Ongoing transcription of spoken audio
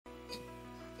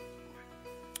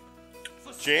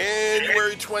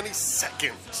January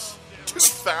 22nd,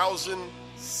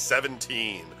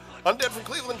 2017. I'm Dad from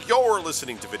Cleveland. You're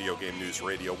listening to Video Game News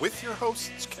Radio with your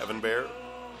hosts, Kevin Bear,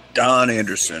 Don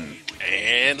Anderson,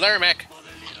 and Larry Mack.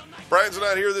 Brian's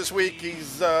not here this week.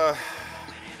 He's at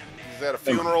a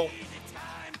funeral.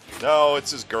 No, it's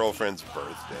his girlfriend's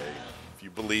birthday. If you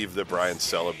believe that Brian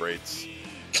celebrates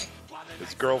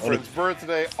his girlfriend's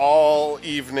birthday all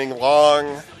evening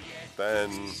long,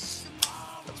 then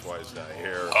that's why he's not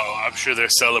here. Oh, I'm sure they're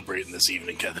celebrating this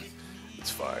evening, Kevin. It's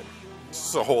fine. This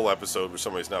is a whole episode where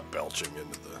somebody's not belching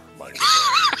into the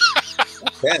microphone.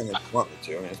 Ben, if you want me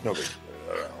to. I mean, it's no big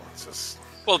deal. It's just...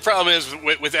 Well, the problem is,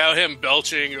 without him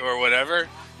belching or whatever,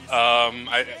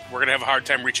 we're going to have a hard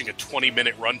time reaching a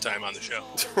 20-minute runtime on the show.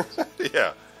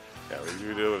 Yeah, what do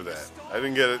you do with that? I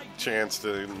didn't get a chance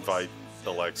to invite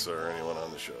Alexa or anyone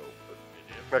on the show.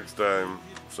 But next time,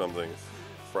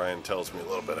 Brian tells me a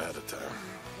little bit ahead of time.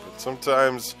 But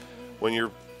sometimes when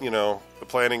you're,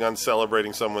 planning on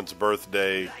celebrating someone's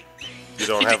birthday, you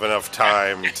don't have enough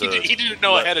time to... He didn't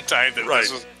know ahead of time that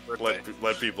this was birthday.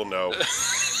 Let people know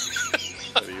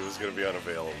that he was going to be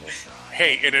unavailable.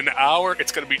 Hey, in an hour,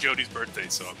 it's going to be Jody's birthday,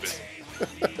 so I'm busy.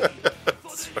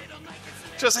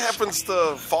 Just happens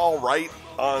to fall right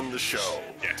on the show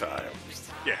time.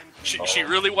 Yeah, she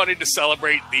really wanted to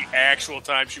celebrate the actual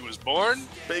time she was born,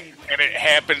 and it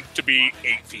happened to be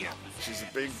 8 p.m. She's a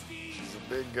big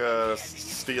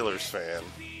Steelers fan,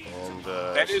 and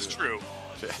that is true.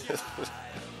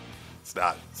 It's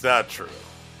not true.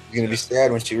 You're going to be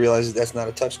sad when she realizes that's not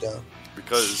a touchdown.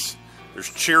 Because there's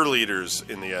cheerleaders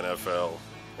in the NFL,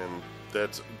 and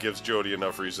that gives Jody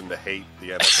enough reason to hate the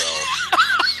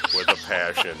NFL with a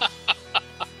passion.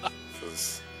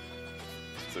 If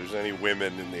there's any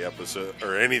women in the episode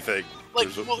or anything, I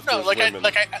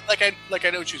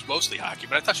know she's mostly hockey,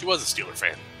 but I thought she was a Steeler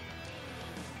fan.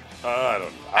 I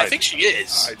don't know. I think she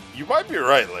is. You might be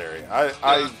right, Larry. I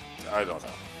don't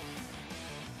know.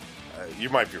 You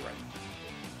might be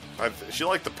right. She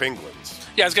liked the Penguins.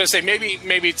 Yeah, I was gonna say maybe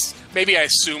I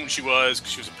assumed she was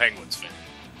because she was a Penguins fan.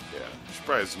 Yeah, she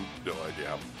probably has no idea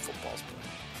how football's played.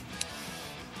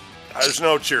 There's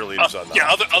no cheerleaders on that.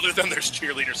 Yeah, other than there's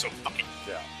cheerleaders, so fucking.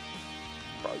 Yeah,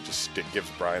 probably just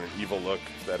gives Brian an evil look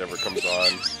if that ever comes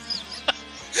on.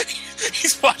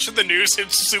 He's watching the news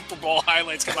and Super Bowl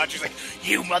highlights come out. She's like,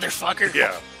 "You motherfucker!"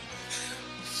 Yeah,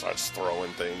 starts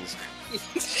throwing things,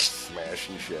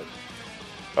 smashing shit.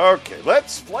 Okay,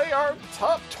 let's play our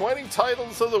top 20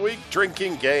 titles of the week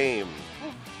drinking game.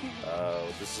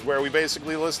 This is where we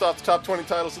basically list off the top 20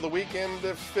 titles of the week, and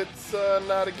if it's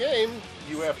not a game,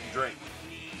 you have to drink.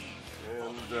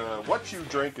 And what you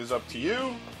drink is up to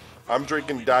you. I'm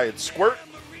drinking Diet Squirt.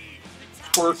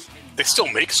 Squirt. They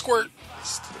still make Squirt?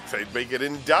 They'd make it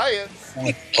in Diet.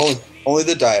 Only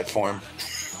the diet form.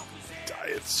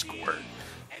 Diet Squirt.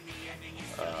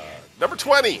 Number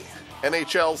 20.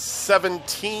 NHL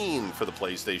 17 for the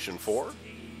PlayStation 4.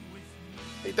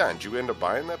 Hey, Don, did you end up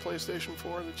buying that PlayStation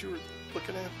 4 that you were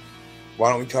looking at?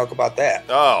 Why don't we talk about that?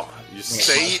 Oh, are you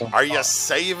saving that?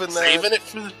 Saving it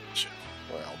for the...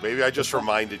 Well, maybe I just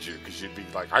reminded you because you'd be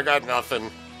like, I got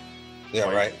nothing. Yeah,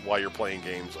 right. While you're playing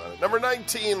games on it. Number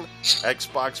 19,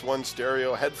 Xbox One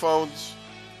stereo headphones.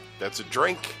 That's a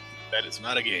drink. That is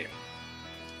not a game.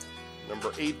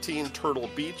 Number 18, Turtle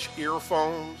Beach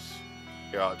earphones.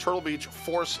 Turtle Beach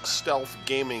Force Stealth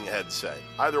gaming headset.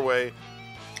 Either way,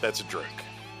 that's a drink.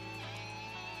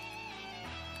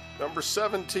 Number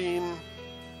 17,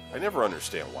 I never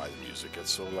understand why the music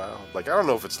gets so loud. Like, I don't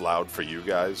know if it's loud for you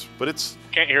guys, but it's...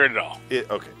 Can't hear it at all.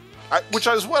 Okay. Which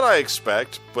is what I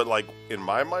expect, but like in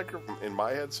my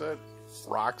headset,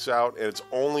 rocks out, and it's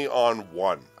only on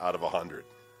 1 out of 100.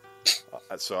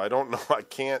 So I don't know. I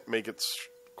can't make it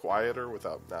quieter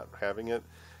without not having it.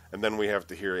 And then we have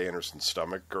to hear Anderson's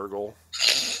stomach gurgle.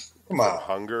 Come on.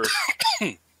 Hunger.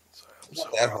 I'm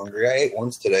not that hungry. I ate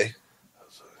once today.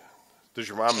 Does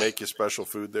your mom make you special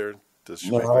food there? Does she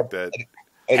No, make like that?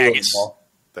 I do it all.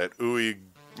 That ooey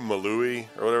malooey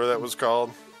or whatever that was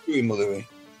called? Ooey malooey.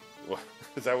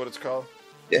 Is that what it's called?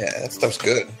 Yeah, that stuff's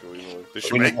good. Did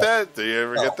she make that? Did you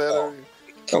ever get that?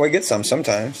 Oh, I get some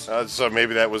sometimes. So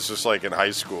maybe that was just like in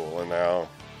high school, and now...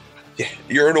 Yeah,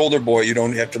 you're an older boy. You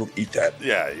don't have to eat that.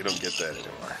 Yeah, you don't get that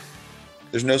anymore.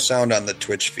 There's no sound on the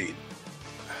Twitch feed.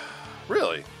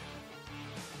 Really?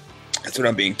 That's what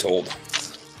I'm being told.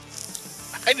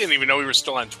 I didn't even know we were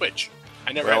still on Twitch.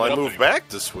 I moved back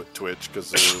to Twitch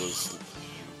because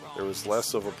there was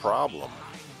less of a problem.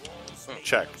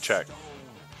 Check.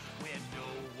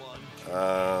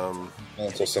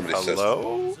 Until somebody says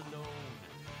hello?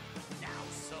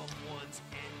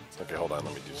 Okay, hold on.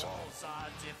 Let me do something.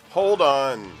 Hold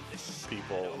on,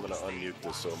 people. I'm going to unmute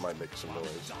this so it might make some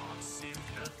noise.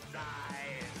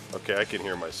 Okay, I can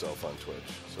hear myself on Twitch,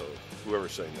 so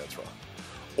whoever's saying that's wrong.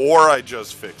 Or I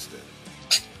just fixed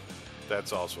it.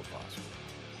 That's also possible.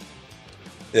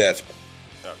 Yeah.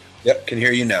 Okay. Yep, can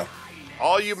hear you now.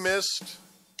 All you missed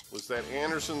was that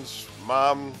Anderson's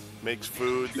mom makes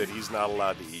food that he's not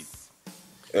allowed to eat.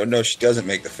 Oh, no, she doesn't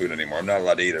make the food anymore. I'm not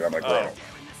allowed to eat it. I'm like, bro.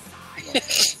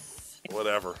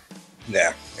 Whatever.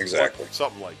 Yeah, exactly.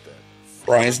 Something like that.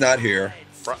 Brian's not here.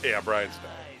 Yeah, Brian's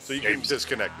not. So you can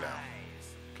disconnect now.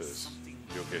 Because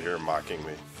you'll get here mocking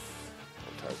me.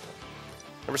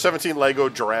 Number 17, Lego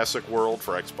Jurassic World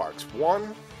for Xbox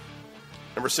One.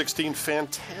 Number 16,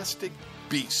 Fantastic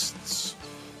Beasts.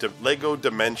 Lego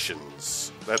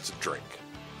Dimensions. That's a drink.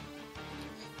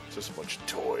 Just a bunch of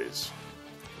toys.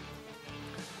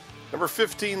 Number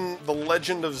 15, The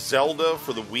Legend of Zelda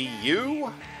for the Wii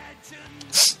U.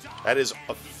 That is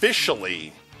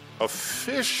officially the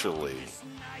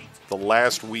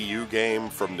last Wii U game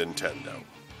from Nintendo.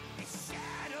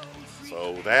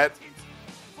 So that,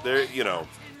 there,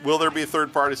 will there be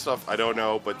third-party stuff? I don't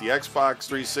know, but the Xbox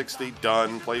 360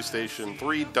 done, PlayStation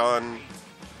 3 done,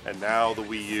 and now the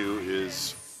Wii U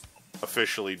is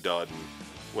officially done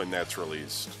when that's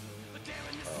released.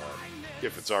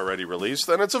 If it's already released,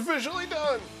 then it's officially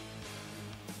done.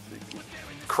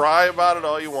 Cry about it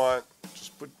all you want.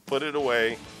 Just put it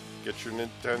away. Get your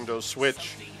Nintendo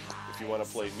Switch if you want to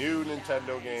play new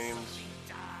Nintendo games.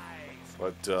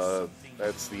 But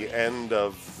that's the end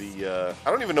of the... I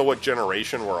don't even know what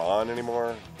generation we're on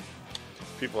anymore.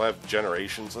 People have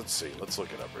generations. Let's see. Let's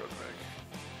look it up real quick.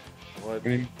 What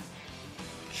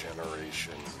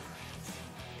generation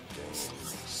game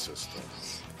system?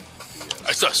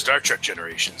 I saw Star Trek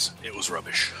Generations. It was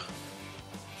rubbish.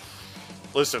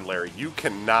 Listen, Larry, you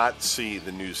cannot see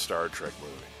the new Star Trek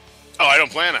movie. Oh, I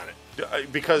don't plan on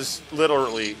it. Because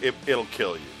literally, it'll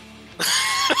kill you.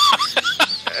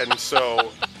 And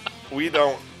so, we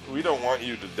don't want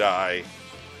you to die.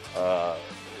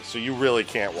 So you really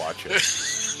can't watch it.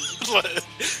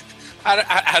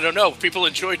 I don't know. People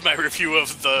enjoyed my review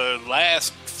of the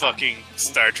last fucking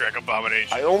Star Trek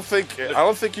Abomination.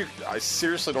 I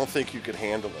seriously don't think you could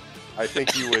handle it. I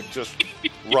think you would just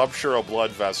rupture a blood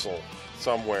vessel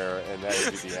somewhere, and that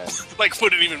would be the end. Like,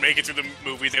 wouldn't even make it through the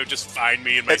movie. They would just find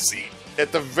me in my seat.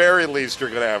 At the very least, you're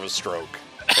going to have a stroke.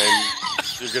 And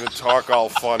you're going to talk all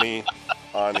funny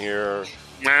on here.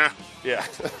 Nah. Yeah.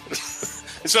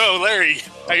 So, Larry,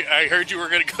 I heard you were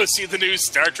going to go see the new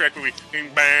Star Trek movie.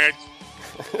 Bad.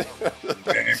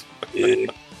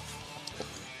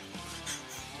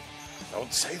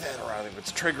 Don't say that around him.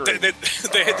 It's triggering.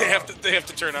 They have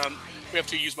to turn on. We have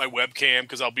to use my webcam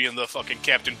because I'll be in the fucking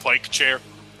Captain Pike chair.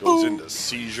 Goes into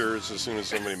seizures as soon as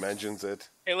somebody mentions it.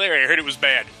 Hey, Larry, I heard it was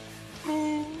bad.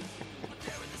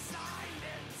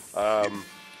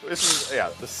 This is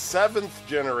the 7th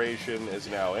generation is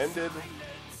now ended.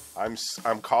 I'm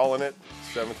calling it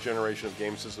 7th generation of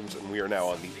game systems, and we are now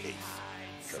on the 8th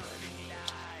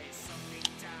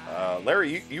generation.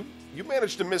 Larry, you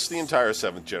managed to miss the entire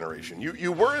 7th generation.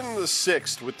 You were in the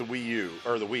 6th with the Wii U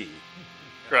or the Wii,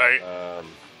 right?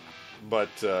 But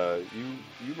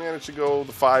you managed to go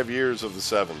the 5 years of the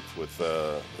 7th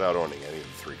without owning any of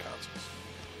the 3 consoles.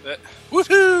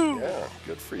 Woohoo! Yeah,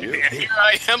 good for you. And here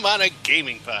I am on a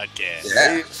gaming podcast.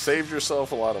 Yeah. Saved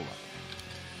yourself a lot of money.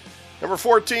 Number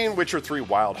 14, Witcher 3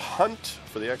 Wild Hunt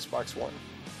for the Xbox One.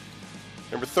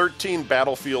 Number 13,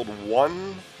 Battlefield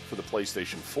 1 for the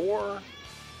PlayStation 4.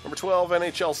 Number 12,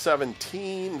 NHL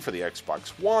 17 for the Xbox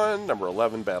One. Number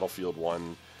 11, Battlefield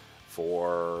 1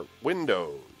 for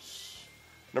Windows.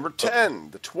 Number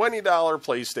 10, the $20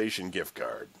 PlayStation gift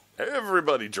card.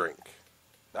 Everybody drink.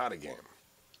 Not a game.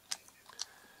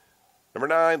 Number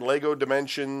 9, Lego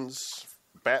Dimensions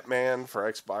Batman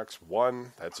for Xbox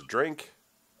One. That's a drink.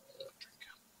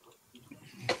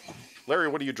 Larry,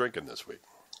 what are you drinking this week?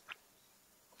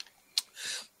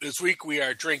 This week we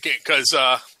are drinking because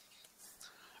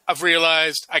I've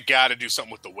realized I got to do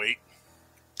something with the weight.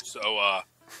 So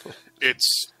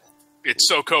it's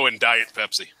SoCo and Diet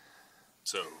Pepsi.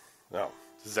 So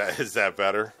is that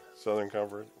better? Southern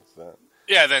Comfort? Is that?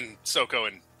 Yeah, then SoCo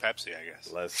and Pepsi, I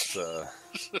guess. Less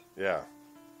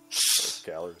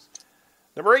calories.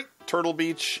 Number 8, Turtle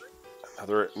Beach.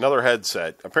 Another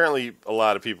headset. Apparently, a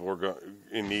lot of people were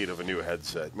in need of a new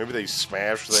headset. Maybe they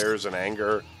smashed theirs in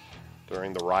anger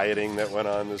during the rioting that went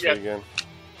on this weekend.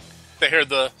 They heard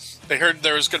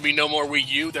there was going to be no more Wii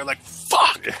U. They're like,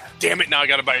 "Fuck! Damn it! Now I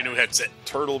got to buy a new headset."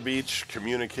 Turtle Beach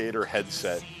communicator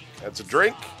headset. That's a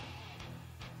drink.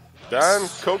 Don,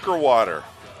 Coke or water?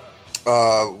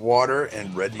 Water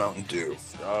and Red Mountain Dew.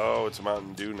 Oh, it's a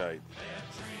Mountain Dew night.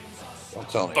 Don't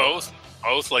tell me. Both,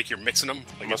 like you're mixing them,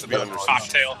 like Must it's be a under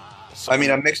cocktail. I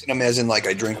mean, I'm mixing them as in like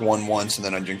I drink one once and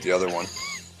then I drink the other one.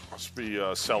 Must be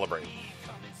celebrating.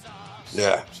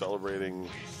 Yeah. Celebrating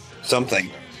Something.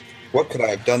 What could I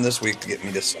have done this week to get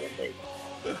me to celebrate?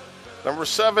 Number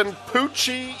 7,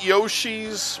 Poochie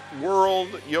Yoshi's World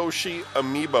Yoshi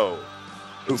Amiibo.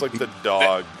 It's like the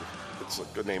dog. It's a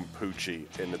good name, Poochie,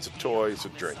 and it's a toy. It's a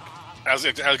drink. I was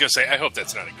gonna say, I hope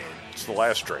that's not a game. It's the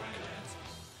last drink.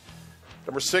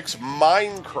 Number 6,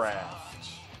 Minecraft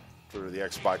for the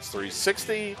Xbox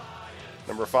 360.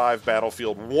 Number 5,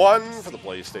 Battlefield 1 for the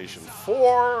PlayStation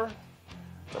 4.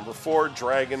 Number 4,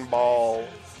 Dragon Ball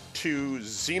 2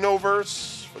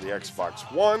 Xenoverse for the Xbox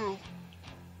One.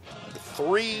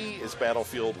 3 is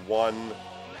Battlefield 1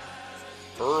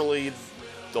 Early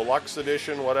Deluxe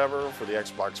Edition, whatever, for the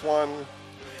Xbox One.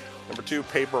 Number 2,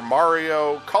 Paper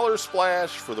Mario Color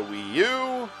Splash for the Wii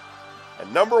U.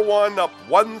 And number 1, up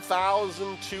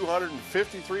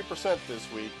 1,253% this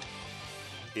week,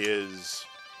 is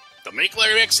The Make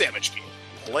Larry X Sandwich game.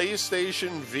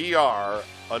 PlayStation VR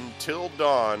Until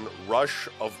Dawn Rush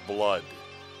of Blood.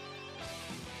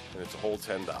 And it's a whole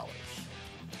 $10.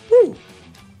 Woo!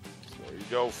 There you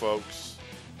go, folks.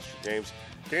 Games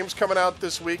coming out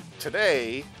this week.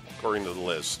 Today, according to the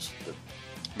list, that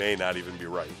may not even be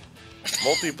right.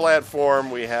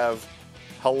 Multi-platform, we have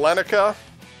Hellenica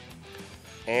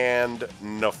and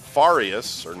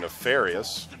Nefarious.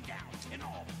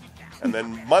 And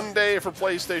then Monday for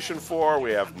PlayStation 4,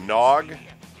 we have Nog.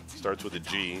 Starts with a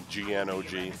G,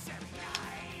 G-N-O-G.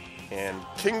 And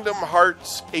Kingdom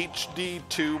Hearts HD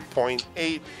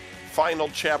 2.8 Final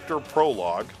Chapter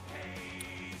Prologue.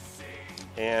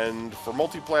 And for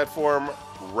multi-platform,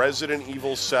 Resident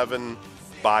Evil 7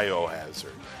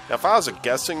 Biohazard. Now, if I was a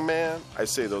guessing man, I'd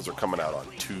say those are coming out on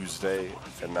Tuesday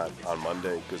and not on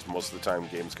Monday, because most of the time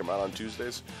games come out on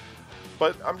Tuesdays.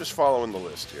 But I'm just following the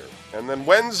list here. And then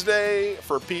Wednesday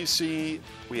for PC,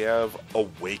 we have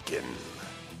Awaken.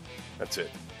 That's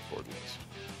it for this.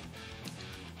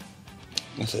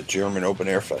 It's a German open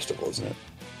air festival, isn't it?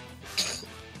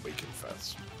 Awaken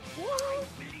Fest.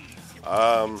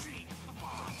 All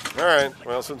right.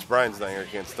 Well, since Brian's not here, I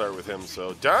can't start with him.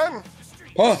 So, Don,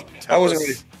 Huh? I wasn't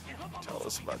ready. Tell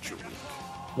us about your week.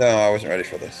 No, I wasn't ready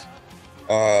for this.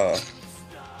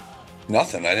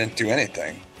 Nothing. I didn't do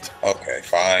anything. Okay,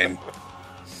 fine.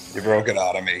 You broke it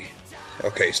out of me.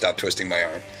 Okay, stop twisting my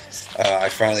arm. I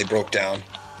finally broke down,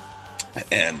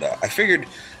 and I figured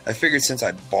since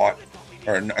I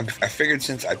figured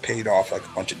since I paid off like a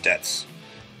bunch of debts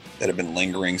that have been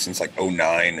lingering since like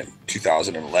 2009 and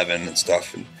 2011 and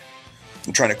stuff, and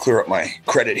I'm trying to clear up my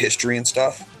credit history and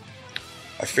stuff.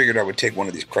 I figured I would take one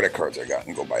of these credit cards I got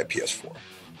and go buy a PS4.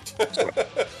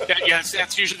 Yes,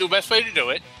 that's usually the best way to do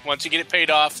it. Once you get it paid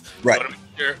off, right?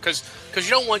 Because you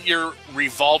don't want your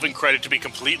revolving credit to be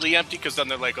completely empty, because then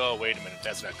they're like, oh, wait a minute,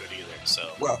 that's not good either.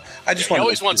 So, well, I just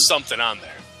always want something on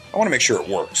there. I want to make sure it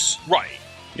works, right?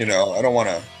 You know, I don't want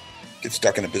to get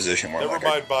stuck in a position where never I'm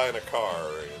mind buying a car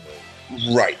or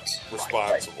anything. Right.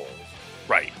 Responsible.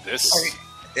 Right. This.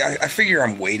 I figure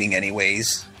I'm waiting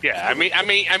anyways. Yeah. I mean,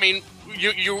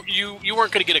 you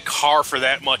weren't going to get a car for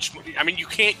that much. I mean, you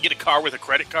can't get a car with a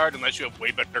credit card unless you have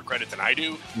way better credit than I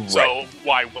do. Right. So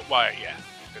why? Yeah.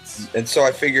 And so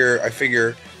I figure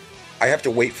I have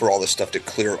to wait for all this stuff to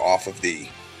clear off of the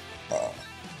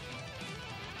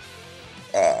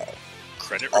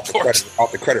credit report.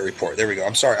 Off the credit report. There we go.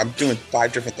 I'm sorry. I'm doing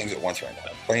 5 different things at once right now.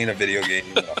 I'm playing a video game,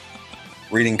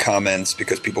 reading comments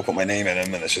because people put my name in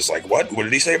them, and it's just like, what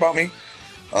did he say about me?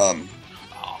 I'll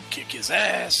kick his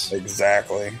ass.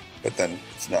 Exactly. But then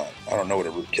it's not. I don't know what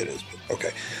a rootkit is, but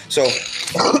okay. So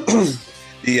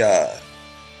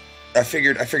I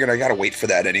figured I got to wait for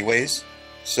that anyways.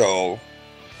 So,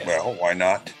 well, why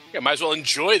not? Yeah, might as well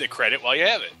enjoy the credit while you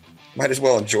have it. Might as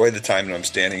well enjoy the time that I'm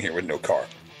standing here with no car.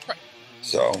 Right.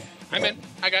 So I'm in.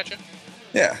 I got you.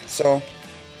 Yeah. So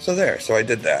there. So I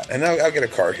did that, and I'll get a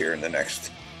car here in the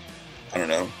next, I don't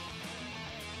know,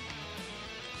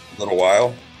 little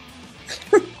while.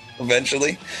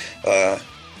 Eventually,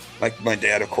 my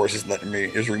dad, of course,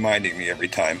 is reminding me every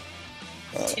time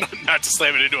not to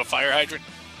slam it into a fire hydrant.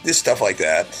 Just stuff like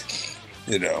that.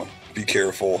 You know, be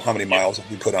careful. How many miles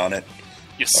have you put on it?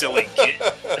 You silly kid.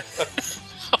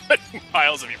 How many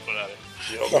miles have you put on it?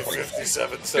 You owe me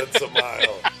 57 cents a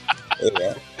mile.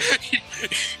 Yeah.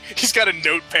 He's got a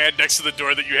notepad next to the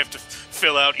door that you have to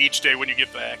fill out each day when you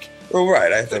get back. Well,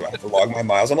 right. I have to log my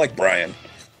miles. I'm like Brian.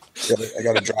 I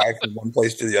got to drive from one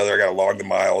place to the other. I got to log the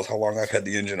miles, how long I've had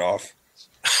the engine off.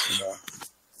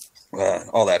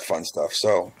 all that fun stuff.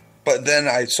 So, but then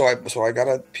I got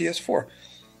a PS4,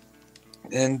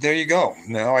 and there you go.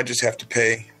 Now I just have to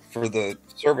pay for the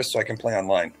service so I can play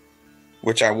online,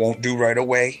 which I won't do right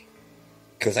away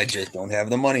because I just don't have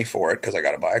the money for it because I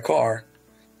got to buy a car.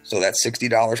 So that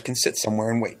 $60 can sit somewhere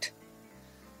and wait.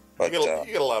 But You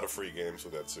get a lot of free games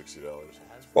with that $60.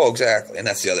 well, exactly, and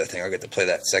that's the other thing. I get to play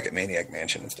that second Maniac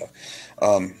Mansion and stuff.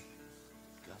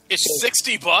 It's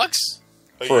 $60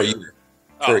 For a year.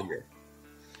 For a Oh. year.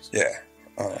 Yeah.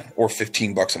 Or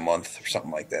 $15 a month or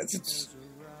something like that.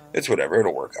 It's whatever.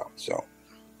 It'll work out. So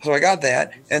I got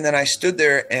that. And then I stood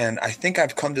there and I think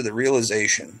I've come to the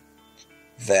realization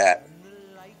that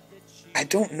I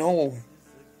don't know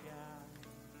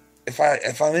if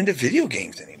I'm into video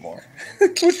games anymore,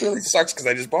 which really sucks because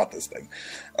I just bought this thing.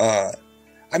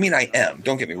 I mean, I am.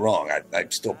 Don't get me wrong. I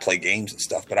still play games and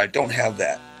stuff, but I don't have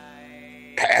that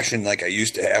passion like I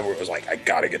used to have where it was like, I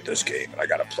got to get this game and I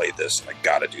got to play this and I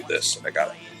got to do this and I got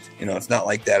to, it's not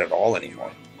like that at all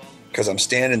anymore. Because I'm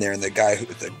standing there and the guy at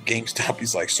the GameStop,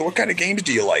 he's like, so what kind of games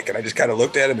do you like? And I just kind of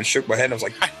looked at him and shook my head and I was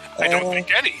like, I don't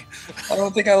think any. I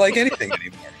don't think I like anything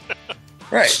anymore.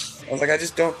 Right. I was like, I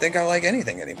just don't think I like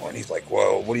anything anymore. And he's like,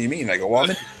 well, what do you mean? I go, well, I'm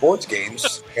into sports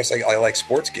games. I guess I like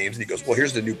sports games. And he goes, well,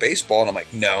 here's the new baseball. And I'm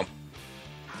like, no.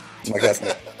 I'm like, that's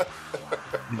not.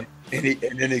 And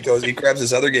then he goes, he grabs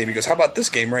this other game. He goes, how about this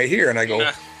game right here? And I go,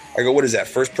 what is that?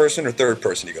 First person or third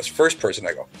person? He goes, first person.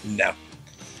 I go, no.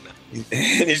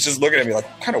 And he's just looking at me like,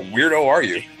 what kind of weirdo are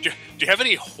you? Do you have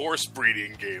any horse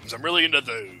breeding games? I'm really into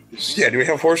those. Yeah, do we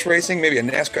have horse racing? Maybe a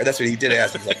NASCAR? That's what he did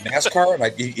ask. He's like, NASCAR?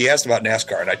 And he asked about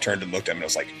NASCAR, and I turned and looked at him, and I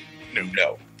was like,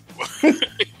 no.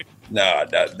 No,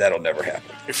 that'll never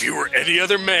happen. If you were any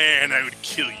other man, I would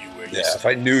kill you. Yeah, if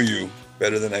I knew you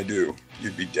better than I do,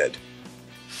 you'd be dead.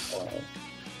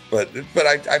 But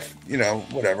I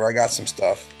whatever. I got some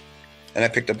stuff, and I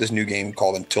picked up this new game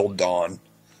called Until Dawn.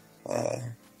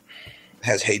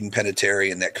 Has Hayden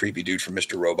Panettiere and that creepy dude from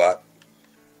Mr. Robot.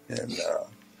 And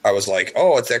I was like,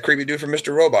 oh, it's that creepy dude from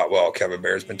Mr. Robot. Well, Kevin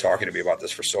Bear's been talking to me about this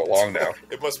for so long now.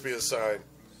 It must be a sign.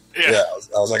 Yeah.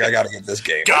 I was like, I got to get this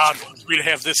game. God wants me to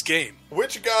have this game.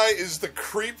 Which guy is the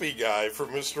creepy guy from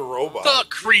Mr. Robot? The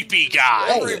creepy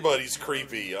guy. Everybody's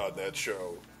creepy on that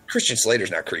show. Christian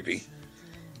Slater's not creepy,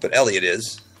 but Elliot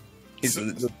is. He's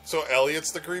So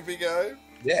Elliot's the creepy guy?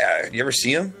 yeah. You ever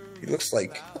see him? He looks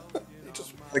like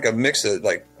a mix of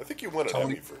like. I think you won an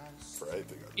Emmy for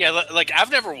anything. Yeah, like I've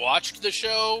never watched the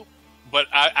show, but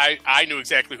I knew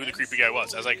exactly who the creepy guy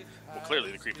was. I was like, well,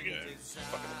 clearly the creepy guy is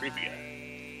fucking the creepy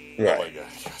guy. Right. Oh my god,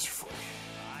 you guys are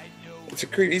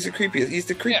funny. He's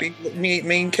the creepy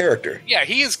main character. Yeah,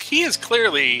 he is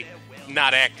clearly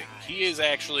not acting. He is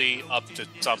actually up to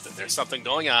something. There's something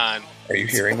going on Are you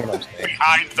hearing what I'm saying?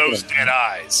 behind those dead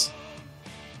eyes.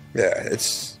 Yeah,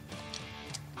 it's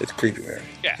creepy, man.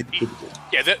 Yeah,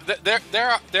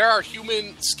 there are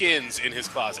human skins in his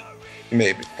closet.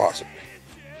 Maybe, possibly.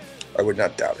 I would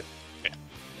not doubt it. Yeah.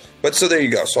 But so there you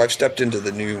go. So I've stepped into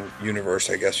the new universe,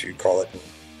 I guess you'd call it.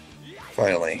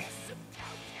 Finally,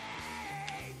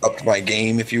 upped my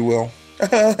game, if you will.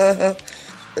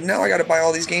 But now I got to buy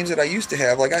all these games that I used to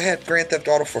have. Like I had Grand Theft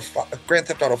Auto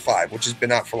 5, which has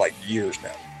been out for like years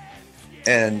now,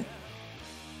 and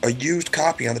a used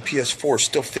copy on the PS4 is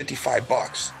still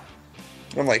 $55.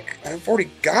 And I'm like, I've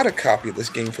already got a copy of this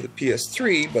game for the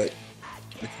PS3, but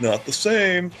it's not the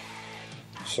same.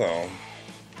 So,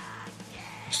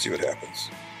 let's see what happens.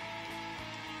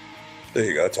 There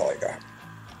you go. That's all I got.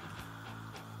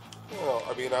 Well,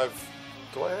 I mean,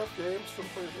 do I have games from?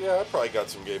 Yeah, I probably got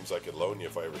some games I could loan you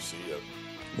if I ever see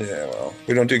you. Yeah, well,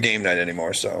 we don't do game night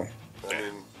anymore, so. I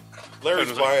mean,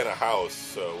 Larry's buying a house,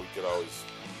 so we could always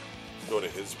go to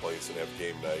his place and have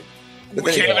game night. But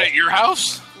We then can't have it at your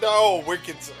house? No,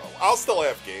 I'll still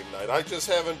have game night. I just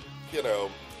haven't, I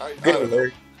don't know.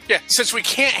 Larry. Yeah, since we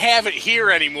can't have it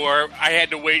here anymore, I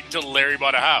had to wait until Larry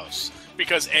bought a house.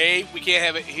 Because A, we can't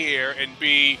have it here, and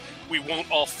B, we won't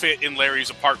all fit in Larry's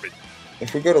apartment.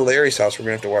 If we go to Larry's house, we're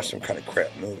gonna have to watch some kind of crap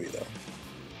movie, though.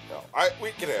 No,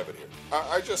 we can have it here.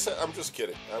 I'm just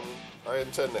kidding. I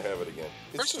intend to have it again.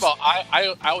 First of all,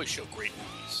 I always show great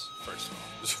movies, first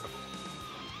of all.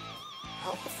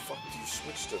 How the fuck do you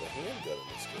switch to the handgun in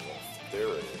this game? Oh, there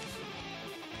it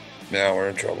is. Now we're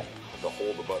in trouble. To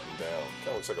hold the button down. Kind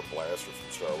of looks like a blaster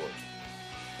from Star Wars.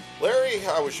 Larry,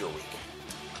 how was your week?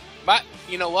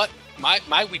 You know what?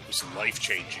 My week was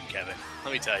life-changing, Kevin.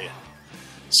 Let me tell you.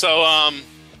 So,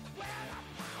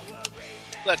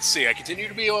 let's see. I continue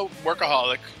to be a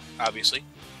workaholic, obviously,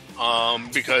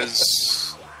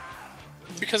 because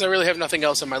I really have nothing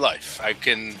else in my life. I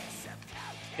can,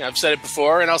 I've said it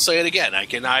before, and I'll say it again. I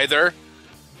can either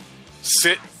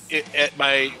sit at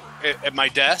my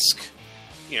desk,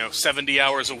 70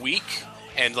 hours a week,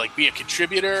 and like be a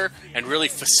contributor and really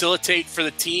facilitate for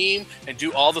the team and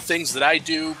do all the things that I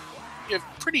do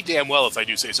pretty damn well, if I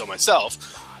do say so myself.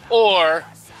 Or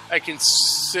I can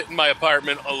sit in my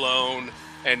apartment alone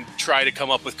and try to come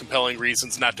up with compelling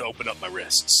reasons not to open up my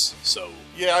wrists. So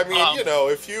yeah, I mean,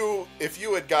 if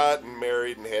you had gotten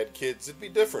married and had kids, it'd be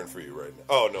different for you right now.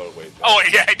 Oh no, wait. No. Oh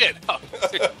yeah, I did. Oh.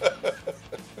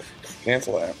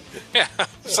 Cancel that. Yeah.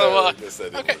 So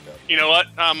okay. You know what?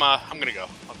 I'm gonna go.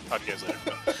 I'll talk to you guys later.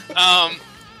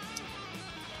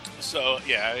 So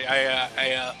yeah,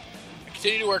 I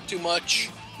continue to work too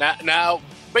much. Now,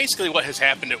 basically, what has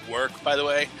happened at work, by the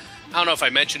way, I don't know if I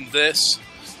mentioned this,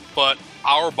 but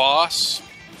our boss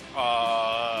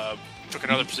took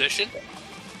another position,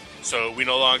 so we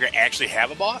no longer actually have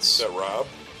a boss. Is that Rob?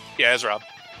 Yeah, it's Rob.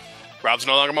 Rob's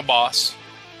no longer my boss.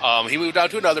 He moved on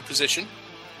to another position,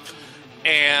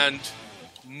 and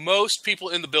most people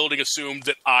in the building assumed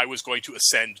that I was going to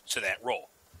ascend to that role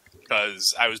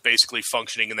because I was basically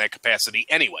functioning in that capacity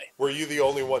anyway. Were you the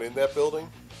only one in that building?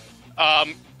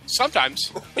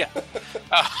 Sometimes, yeah.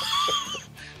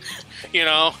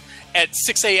 At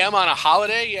 6 a.m. on a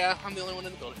holiday, yeah, I'm the only one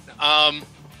in the building.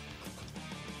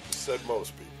 Said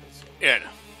most people. So. Yeah.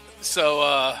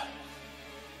 So,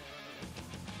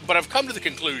 but I've come to the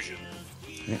conclusion.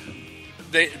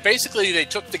 They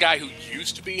took the guy who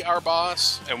used to be our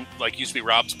boss and used to be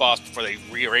Rob's boss before they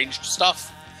rearranged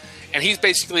stuff, and he's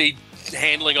basically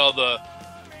handling all the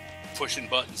pushing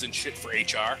buttons and shit for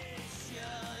HR,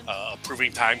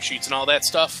 approving timesheets and all that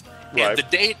stuff. Right.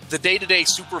 And the day-to-day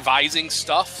supervising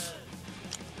stuff,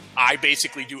 I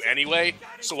basically do anyway.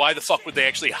 So why the fuck would they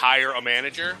actually hire a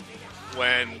manager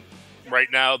when right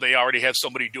now they already have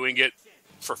somebody doing it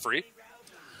for free?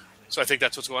 So I think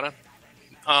that's what's going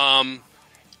on.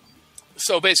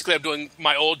 So basically I'm doing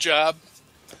my old job,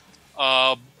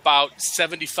 about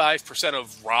 75%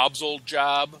 of Rob's old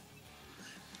job,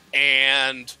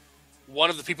 and one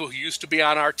of the people who used to be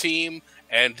on our team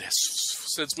and has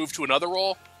since moved to another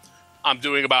role, I'm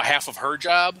doing about half of her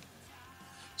job.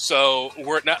 So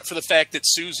were it not for the fact that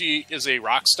Susie is a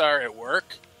rock star at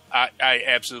work, I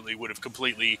absolutely would have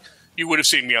you would have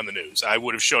seen me on the news. I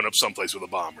would have shown up someplace with a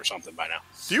bomb or something by now.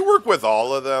 Do you work with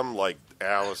all of them, like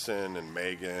Allison and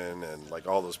Megan and like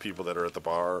all those people that are at the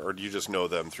bar, or do you just know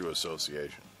them through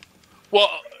association? Well,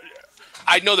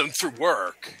 I know them through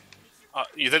work.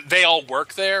 They all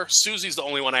work there. Susie's the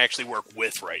only one I actually work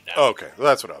with right now. Okay, well,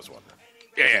 that's what I was wondering.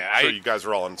 Yeah. So you guys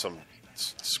are all in some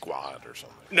squad or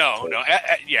something? No.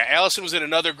 Yeah, Allison was in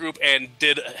another group and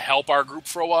did help our group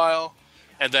for a while.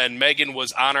 And then Megan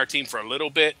was on our team for a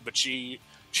little bit, but she's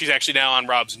actually now on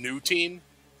Rob's new team.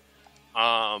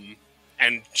 And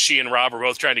she and Rob are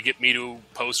both trying to get me to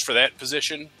post for that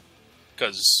position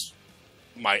because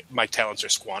my talents are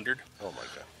squandered. Oh, my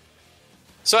God.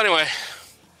 So anyway,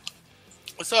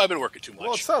 so I've been working too much.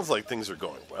 Well, it sounds like things are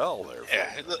going well there.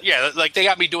 Yeah, like they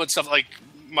got me doing stuff like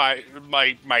my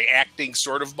acting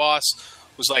sort of boss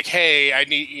was like, hey, I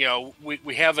need,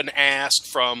 we have an ask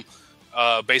from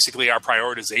basically our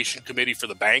prioritization committee for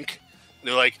the bank. And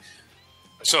they're like,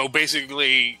 so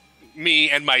basically me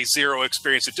and my zero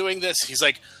experience of doing this, he's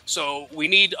like, so we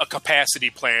need a capacity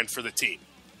plan for the team.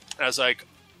 And I was like,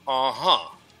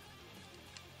 uh-huh.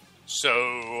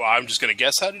 So I'm just going to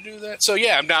guess how to do that. So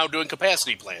yeah, I'm now doing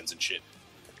capacity plans and shit.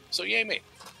 So yay me.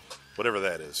 Whatever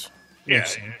that is. Yeah.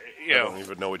 I don't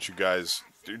even know what you guys...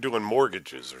 You're doing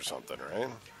mortgages or something, right?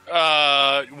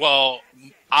 Well,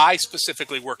 I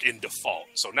specifically work in default.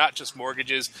 So not just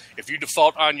mortgages. If you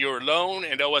default on your loan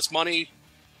and owe us money,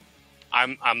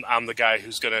 I'm the guy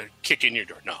who's going to kick in your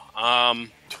door. No.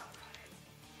 I'm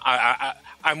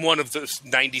one of the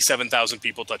 97,000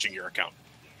 people touching your account.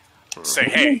 Say,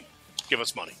 hey, give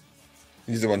us money.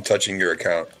 He's the one touching your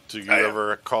account. Do you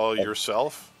ever call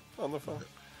yourself on the phone?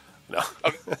 No.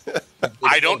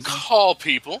 I don't call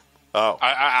people. Oh.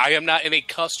 I am not in a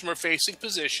customer-facing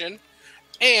position.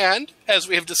 And, as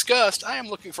we have discussed, I am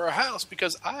looking for a house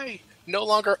because I no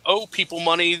longer owe people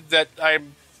money that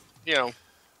I'm,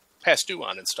 past due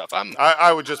on and stuff.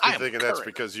 I would just be thinking current. that's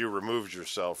because you removed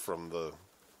yourself from the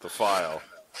file.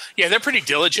 Yeah, they're pretty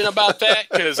diligent about that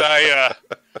because I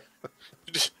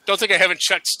don't think I haven't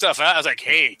checked stuff out. I was like,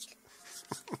 hey.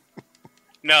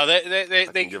 No,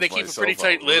 they keep a pretty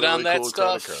tight lid on that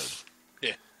stuff.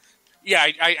 Yeah,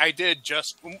 I did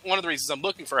just... One of the reasons I'm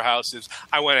looking for a house is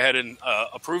I went ahead and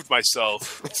approved myself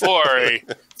for a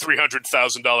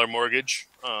 $300,000 mortgage.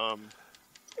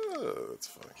 That's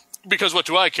funny. Because what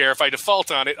do I care? If I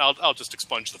default on it, I'll just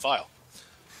expunge the file.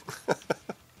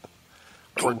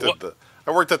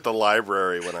 I worked at the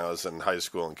library when I was in high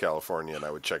school in California, and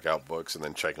I would check out books and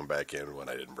then check them back in when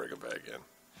I didn't bring them back in.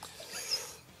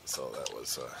 So that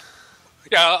was...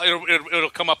 Yeah, it'll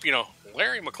come up,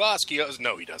 Larry McCloskey.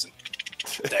 No, he doesn't.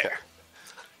 There.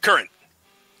 Current.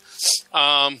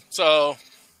 So,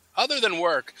 other than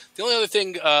work, the only other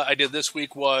thing I did this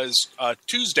week was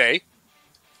Tuesday.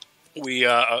 We,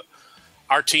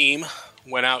 our team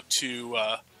went out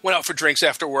for drinks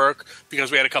after work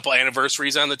because we had a couple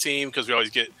anniversaries on the team. Because we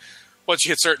always get, once you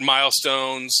hit certain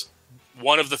milestones,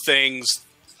 one of the things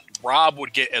Rob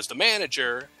would get as the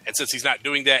manager, and since he's not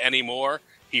doing that anymore,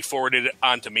 he forwarded it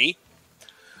on to me.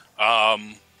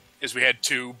 Is we had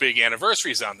 2 big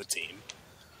anniversaries on the team.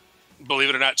 Believe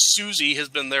it or not, Susie has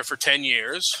been there for 10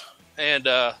 years. And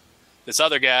this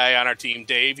other guy on our team,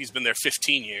 Dave, he's been there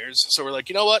 15 years. So we're like,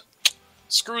 you know what?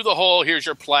 Screw the whole, here's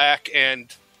your plaque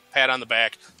and pat on the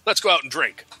back. Let's go out and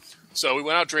drink. So we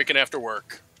went out drinking after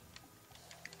work.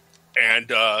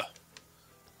 And I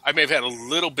may have had a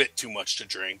little bit too much to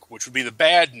drink, which would be the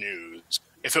bad news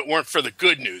if it weren't for the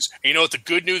good news. And you know what the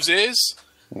good news is?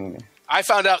 I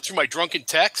found out through my drunken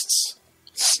texts,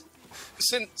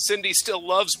 Cindy still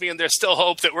loves me, and there's still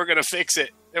hope that we're going to fix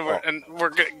it, and we're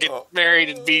going to get married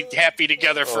and be happy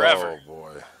together forever. Oh,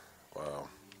 boy. Wow.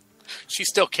 She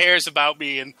still cares about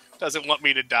me and doesn't want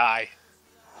me to die.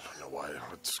 I don't know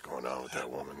what's going on with that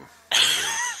woman.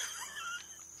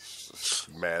 It's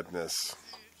just madness.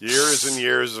 Years and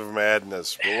years of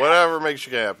madness. But whatever makes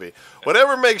you happy.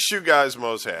 Whatever makes you guys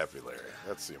most happy, Larry.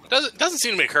 That's the doesn't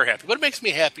seem to make her happy. But it makes me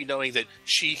happy knowing that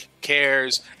she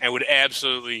cares and would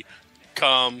absolutely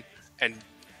come and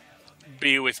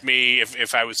be with me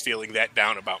if I was feeling that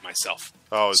down about myself.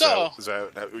 Oh, is that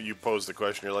how you posed the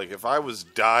question? You're like, if I was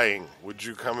dying, would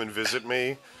you come and visit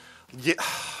me? Yeah,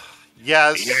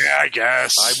 yes. Yeah, I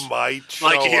guess. I might show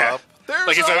up.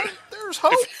 There's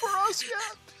hope for us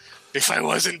yet. If I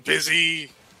wasn't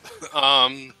busy,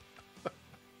 pretty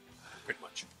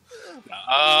much.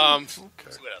 Okay. So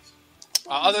what else?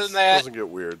 Other than that, doesn't get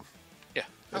weird. Yeah,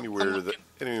 Any weirder than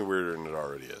it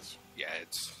already is. Yeah,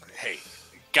 hey,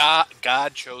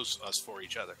 God chose us for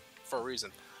each other for a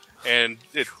reason, and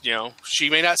she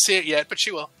may not see it yet, but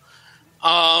she will.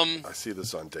 I see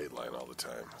this on Dateline all the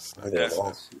time. It's not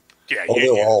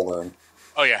they'll all learn.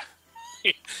 Oh yeah.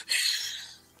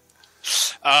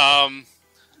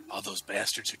 All those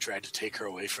bastards who tried to take her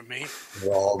away from me.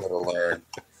 They're all going to learn.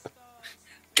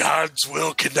 God's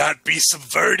will cannot be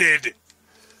subverted.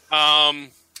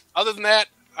 Other than that,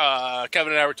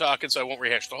 Kevin and I were talking, so I won't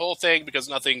rehash the whole thing because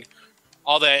nothing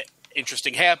all that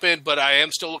interesting happened, but I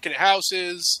am still looking at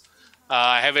houses.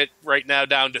 I have it right now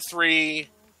down to 3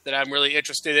 that I'm really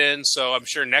interested in, so I'm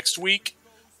sure next week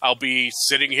I'll be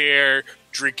sitting here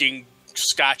drinking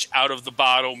scotch out of the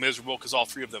bottle, miserable because all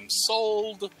 3 of them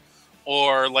sold.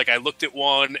 Or like I looked at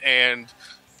one and,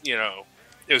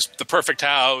 it was the perfect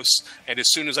house. And as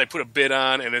soon as I put a bid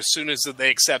on and as soon as they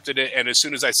accepted it and as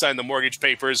soon as I signed the mortgage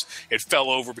papers, it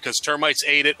fell over because termites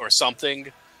ate it or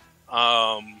something.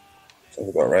 Sounds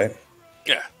about right.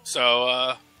 Yeah.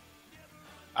 So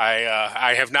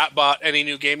I have not bought any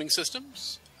new gaming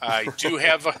systems. I do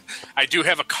have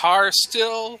a car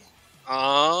still.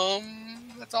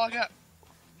 That's all I got.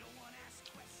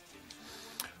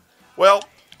 Well,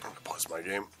 I'm going to pause my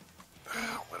game.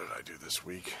 What did I do this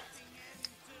week?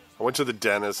 I went to the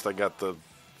dentist. I got the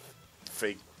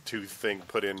fake tooth thing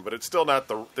put in, but it's still not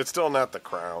the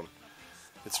crown.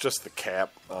 It's just the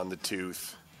cap on the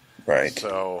tooth. Right.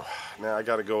 So now I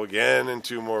got to go again in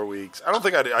 2 more weeks. I don't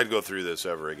think I'd go through this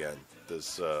ever again.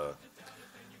 This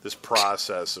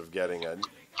process of getting a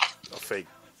fake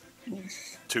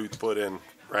tooth put in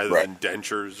rather than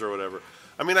dentures or whatever.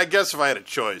 I mean, I guess if I had a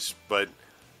choice, but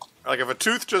like if a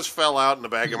tooth just fell out in the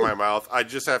back of my mouth, I'd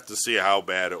just have to see how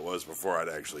bad it was before I'd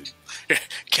actually.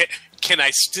 Can I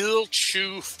still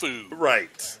chew food?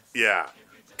 Right. Yeah.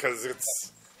 Because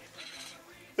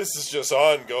this is just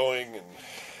ongoing, and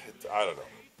I don't know.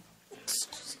 It's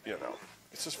just,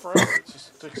 it's just forever. It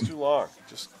just takes too long.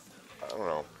 I don't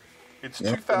know. It's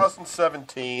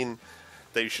 2017.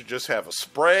 They should just have a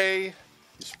spray. You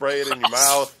spray it in your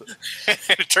mouth.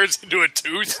 And it turns into a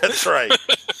tooth. That's right.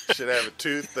 Should have a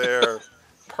tooth there.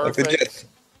 Perfect.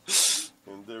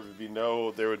 And there would be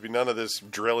none of this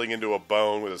drilling into a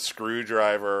bone with a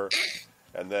screwdriver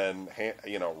and then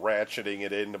ratcheting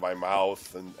it into my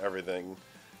mouth and everything.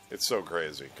 It's so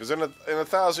crazy. Because in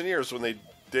 1,000 years, when they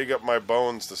dig up my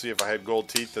bones to see if I had gold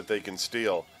teeth that they can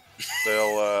steal,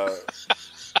 they'll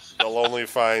only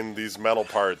find these metal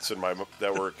parts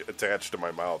that were attached to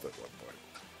my mouth at one point.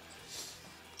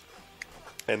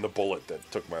 And the bullet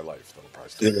that took my life. That'll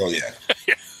probably still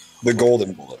yeah. The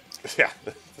golden bullet. Yeah.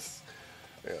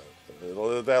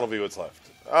 That'll be what's left.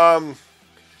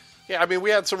 Yeah, I mean, we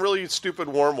had some really stupid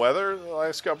warm weather the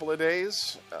last couple of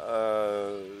days.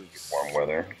 Warm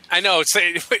weather. I know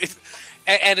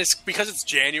and it's because it's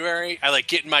January. I like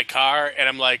get in my car and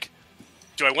I'm like,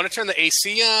 do I want to turn the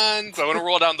AC on? Do I want to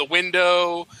roll down the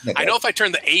window? I know if I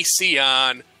turn the AC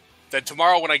on, then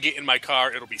tomorrow when I get in my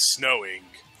car, it'll be snowing.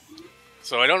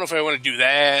 So I don't know if I want to do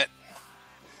that.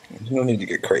 You don't need to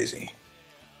get crazy.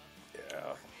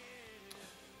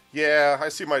 Yeah, I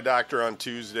see my doctor on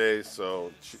Tuesday,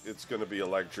 so it's going to be a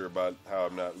lecture about how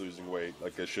I'm not losing weight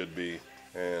like I should be,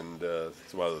 and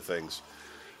some other things.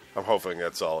 I'm hoping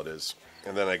that's all it is.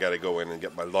 And then I got to go in and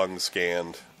get my lungs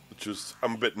scanned, which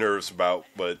I'm a bit nervous about,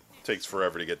 but it takes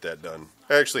forever to get that done.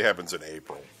 It actually happens in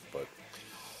April, but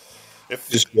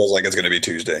just feels like it's going to be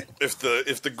Tuesday. If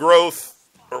the growth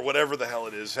or whatever the hell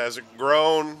it is hasn't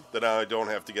grown, then I don't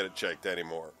have to get it checked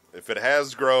anymore. If it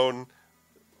has grown,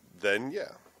 then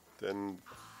yeah. Then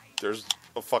there's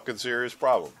a fucking serious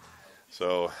problem.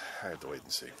 So I have to wait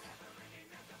and see.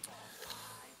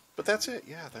 But that's it.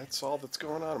 Yeah, that's all that's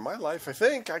going on in my life. I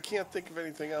think. I can't think of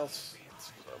anything else.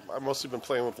 I've mostly been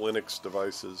playing with Linux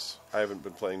devices. I haven't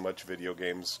been playing much video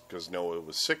games because Noah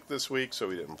was sick this week,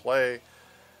 so he didn't play.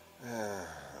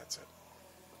 That's it.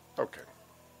 Okay.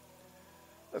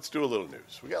 Let's do a little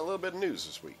news. We got a little bit of news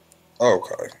this week.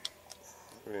 Okay.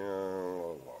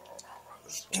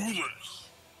 Let's do this.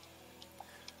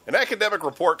 An academic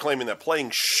report claiming that playing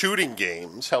shooting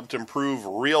games helped improve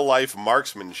real-life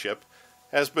marksmanship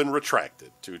has been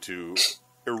retracted due to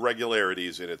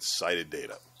irregularities in its cited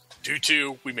data. Due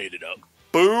to, we made it up.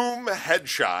 Boom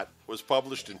Headshot was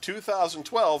published in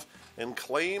 2012 and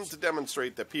claimed to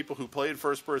demonstrate that people who played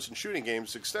first-person shooting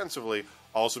games extensively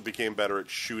also became better at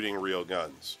shooting real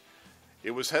guns.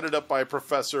 It was headed up by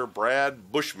Professor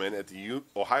Brad Bushman at the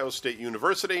Ohio State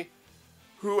University,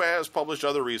 who has published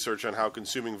other research on how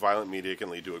consuming violent media can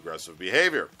lead to aggressive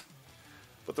behavior.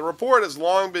 But the report has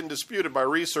long been disputed by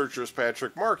researchers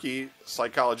Patrick Markey,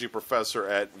 psychology professor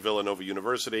at Villanova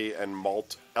University, and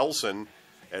Malte Elsen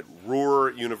at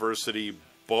Ruhr University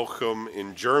Bochum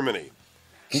in Germany.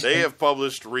 They have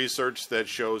published research that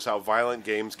shows how violent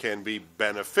games can be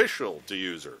beneficial to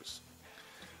users.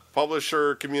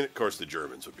 Publisher community, of course, the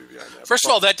Germans would be behind that. First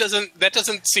of all, that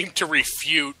doesn't seem to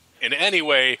refute in any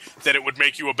way that it would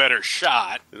make you a better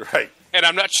shot. Right. And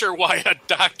I'm not sure why a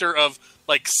doctor of,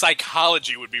 like,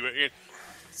 psychology would be...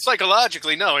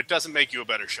 Psychologically, no, it doesn't make you a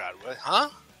better shot. Huh?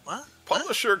 What?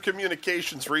 Publisher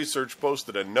Communications Research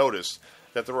posted a notice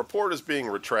that the report is being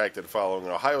retracted following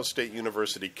an Ohio State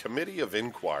University committee of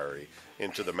inquiry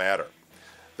into the matter.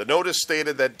 The notice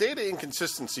stated that data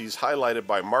inconsistencies highlighted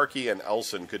by Markey and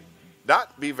Elsen could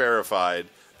not be verified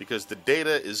because the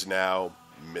data is now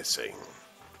missing.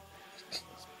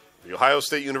 The Ohio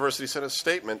State University sent a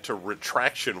statement to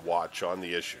Retraction Watch on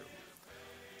the issue.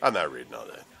 I'm not reading all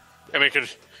that. I mean,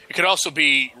 it could also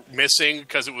be missing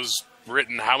because it was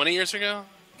written how many years ago?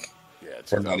 Yeah,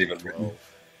 it's not even written.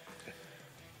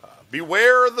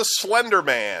 Beware the Slender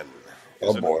Man.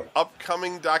 Oh, boy. An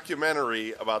upcoming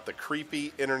documentary about the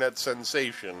creepy internet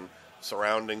sensation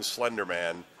surrounding Slender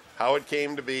Man, how it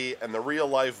came to be, and the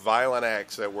real-life violent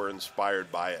acts that were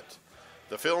inspired by it.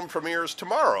 The film premieres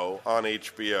tomorrow on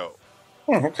HBO.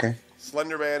 Oh, okay.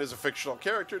 Slender Man is a fictional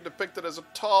character depicted as a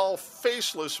tall,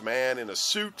 faceless man in a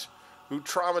suit who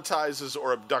traumatizes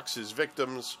or abducts his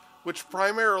victims, which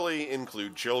primarily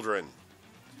include children.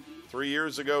 3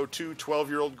 years ago, two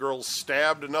 12-year-old girls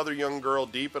stabbed another young girl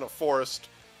deep in a forest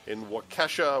in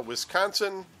Waukesha,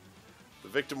 Wisconsin. The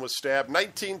victim was stabbed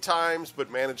 19 times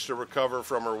but managed to recover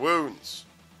from her wounds.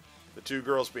 The two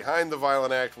girls behind the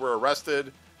violent act were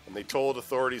arrested, and they told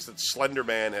authorities that Slender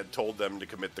Man had told them to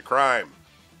commit the crime.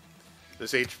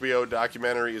 This HBO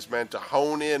documentary is meant to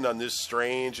hone in on this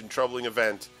strange and troubling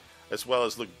event, as well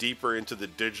as look deeper into the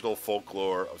digital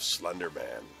folklore of Slender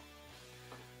Man.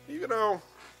 You know,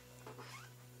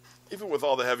 even with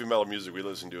all the heavy metal music we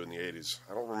listened to in the 80s,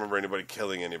 I don't remember anybody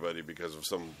killing anybody because of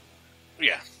some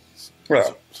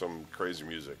crazy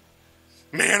music.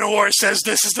 Manowar says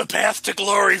this is the path to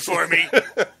glory for me.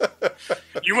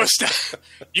 You must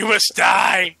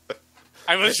die.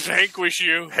 I must vanquish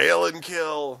you. Hail and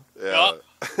kill. Yeah.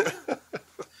 Oh.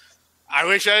 I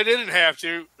wish I didn't have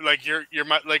to. Like you're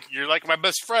like my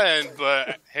best friend,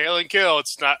 but hail and kill.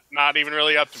 It's not even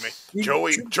really up to me.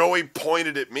 Joey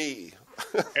pointed at me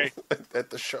hey. at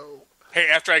the show. Hey,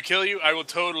 after I kill you, I will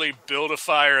totally build a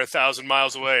fire 1,000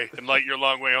 miles away and light your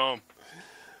long way home.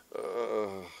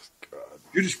 God.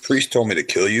 You just priest told me to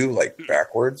kill you, like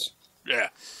backwards. Yeah.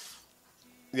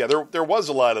 Yeah, there was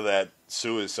a lot of that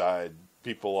suicide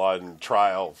people on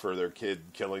trial for their kid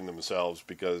killing themselves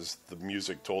because the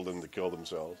music told them to kill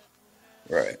themselves.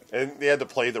 Right. And they had to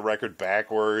play the record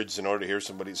backwards in order to hear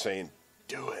somebody saying,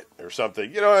 "Do it," or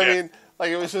something. You know what I mean? Like,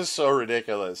 it was just so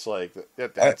ridiculous. Like,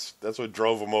 that's what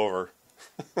drove them over.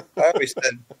 I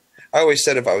always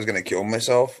said if I was going to kill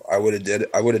myself, I would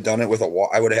have done it with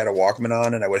I would have had a Walkman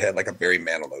on, and I would have had like a Barry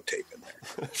Manilow tape in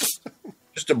there,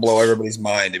 just to blow everybody's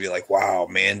mind, to be like, "Wow,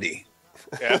 Mandy,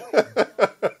 Yeah.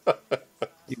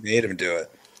 you made him do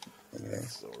it." Yeah.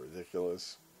 So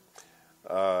ridiculous.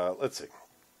 Let's see.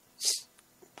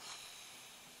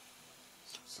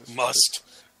 Must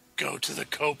go to the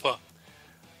Copa.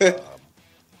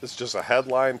 It's just a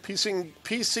headline.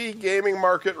 PC gaming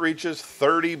market reaches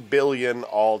 $30 billion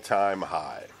all-time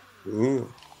high.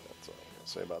 Ooh, That's all I'm going to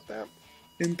say about that.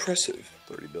 impressive.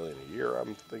 $30 billion a year,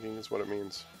 I'm thinking, is what it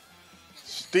means.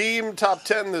 Steam top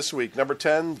 10 this week. Number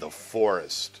 10, The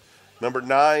Forest. Number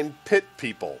 9, Pit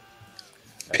People.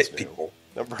 That's Pit new. people.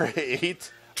 Number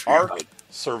 8, Ark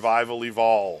Survival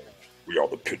Evolved. We are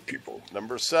the pit people.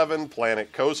 Number 7,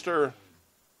 Planet Coaster.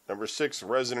 Number 6,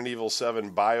 Resident Evil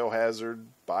 7 Biohazard.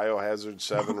 Biohazard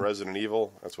 7 Resident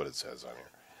Evil. That's what it says on here.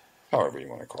 However you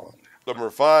want to call it. Number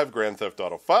 5, Grand Theft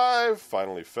Auto 5.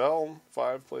 Finally fell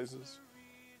 5 places.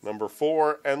 Number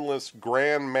 4, Endless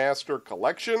Grandmaster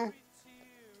Collection.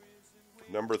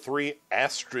 Number 3,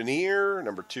 Astroneer.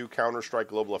 Number 2, Counter-Strike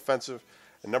Global Offensive.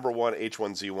 And number 1,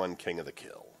 H1Z1 King of the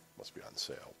Kill. Must be on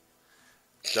sale.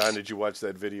 John, did you watch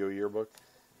that video yearbook?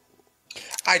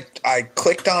 I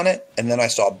clicked on it, and then I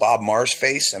saw Bob Marr's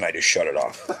face, and I just shut it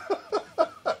off.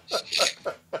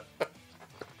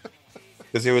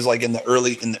 Because it was like in the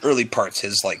early parts,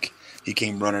 he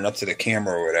came running up to the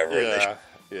camera or whatever.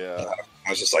 Yeah. I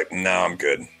was just like, no, I'm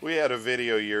good. We had a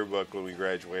video yearbook when we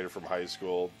graduated from high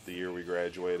school, the year we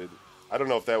graduated. I don't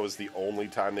know if that was the only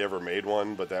time they ever made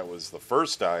one, but that was the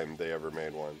first time they ever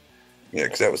made one. Yeah,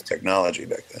 because that was technology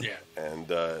back then. Yeah.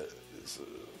 And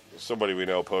somebody we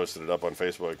know posted it up on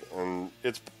Facebook, and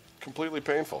it's completely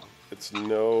painful.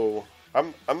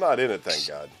 I'm not in it, thank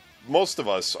God. Most of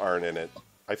us aren't in it.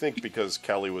 I think because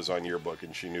Kelly was on yearbook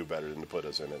and she knew better than to put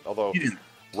us in it. Although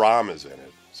Rom is in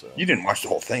it. So You didn't watch the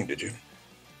whole thing, did you?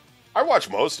 I watched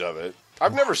most of it.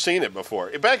 I've never seen it before.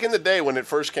 Back in the day when it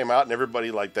first came out and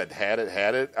everybody like that had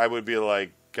it, I would be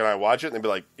like, "Can I watch it?" And they'd be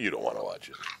like, "You don't want to watch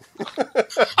it."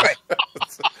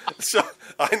 So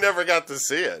I never got to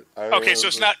see it. Okay, so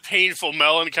it's not painful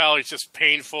melancholy, it's just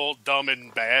painful, dumb,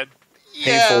 and bad.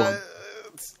 Yeah,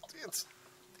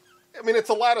 it's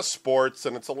a lot of sports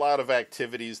and it's a lot of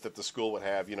activities that the school would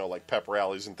have, like pep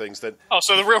rallies and things that. Oh,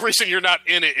 so the real reason you're not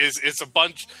in it is it's a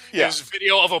bunch. Yeah. There's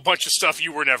video of a bunch of stuff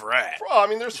you were never at. Well,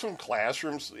 there's some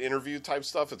classrooms interview type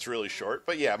stuff. It's really short,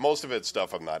 but yeah, most of it's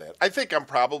stuff I'm not in. I think I'm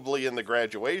probably in the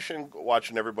graduation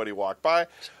watching everybody walk by,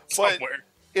 but Somewhere.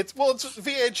 it's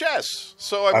VHS.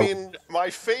 So my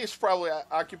face probably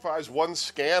occupies one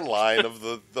scan line of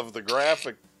the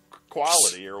graphic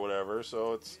quality or whatever.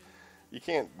 So you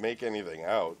can't make anything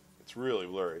out. It's really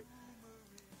blurry.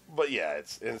 But yeah,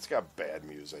 it's got bad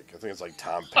music. I think it's like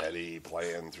Tom Petty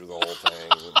playing through the whole thing.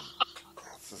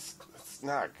 It's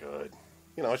not good.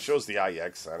 It shows the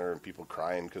IX Center and people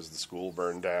crying because the school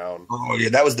burned down. Oh yeah,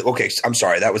 that was okay. I'm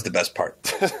sorry, that was the best part.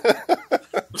 The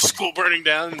school burning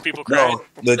down and people crying.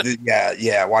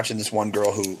 No, watching this one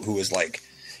girl who was like,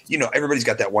 everybody's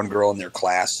got that one girl in their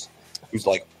class who's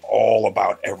like all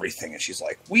about everything, and she's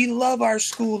like, "We love our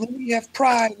school and we have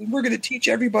pride and we're going to teach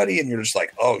everybody," and you're just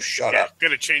like, "Oh, shut up!"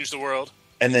 Gonna change the world.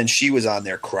 And then she was on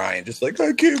there crying, just like,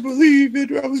 "I can't believe it.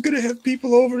 I was going to have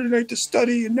people over tonight to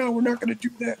study, and now we're not going to do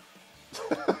that."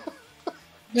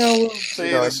 No,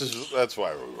 See, that's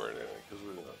why we weren't in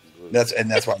it.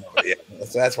 That's why nobody. Yeah,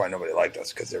 that's why nobody liked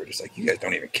us, because they were just like, "You guys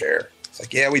don't even care." It's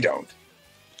like, yeah, we don't.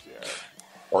 Yeah.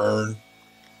 Burn.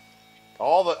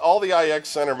 All the IX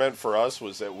Center meant for us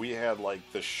was that we had like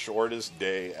the shortest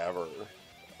day ever,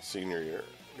 senior year.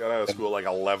 Got out of school like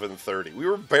 11:30. We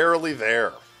were barely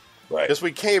there, Right? because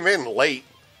we came in late.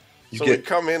 We'd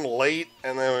come in late,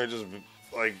 and then we just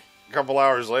like a couple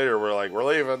hours later, we're like, we're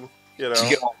leaving. You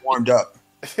get all warmed up.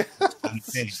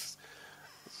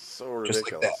 So ridiculous.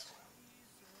 Just like that.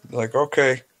 Like,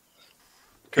 okay,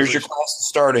 here's your class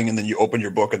starting, and then you open your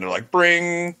book, and they're like,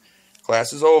 "Bring,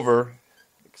 class is over."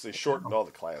 Because they shortened all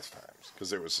the class times because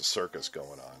there was a circus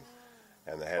going on,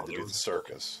 and they had to do the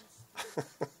circus.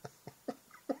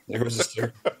 There was a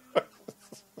circus.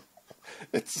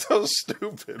 It's so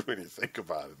stupid when you think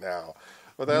about it now.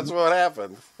 But that's what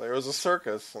happened. There was a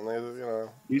circus, and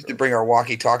We used to bring our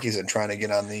walkie-talkies and trying to get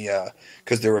on the,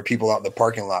 because there were people out in the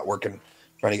parking lot working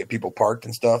trying to get people parked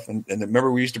and stuff. And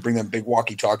remember, we used to bring them big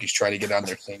walkie-talkies trying to get on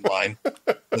their same line.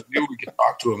 We knew we could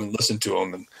talk to them and listen to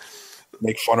them and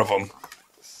make fun of them.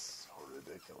 So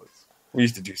ridiculous. We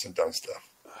used to do some dumb stuff.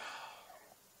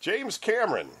 James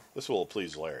Cameron. This will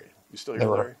please Larry. You still here,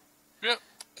 Never. Larry? Yep.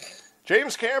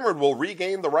 James Cameron will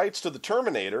regain the rights to The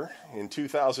Terminator in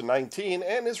 2019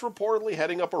 and is reportedly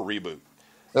heading up a reboot.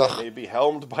 It may be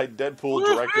helmed by Deadpool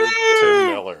director Tim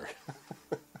Miller.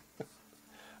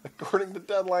 According to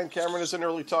Deadline, Cameron is in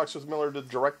early talks with Miller to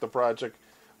direct the project,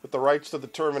 with the rights to The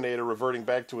Terminator reverting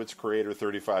back to its creator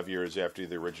 35 years after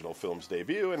the original film's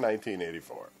debut in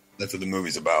 1984. That's what the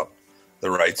movie's about. The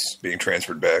rights being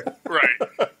transferred back. Right.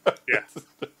 Yeah.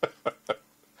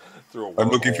 Through a I'm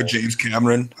looking for wormhole. James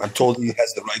Cameron. I'm told he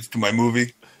has the rights to my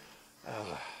movie.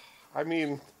 I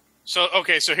mean, So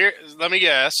here, let me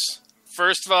guess.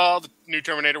 First of all, the new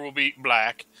Terminator will be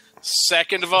black.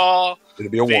 Second of all,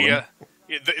 It'll be a woman.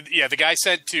 the guy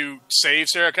sent to save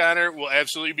Sarah Connor will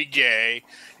absolutely be gay.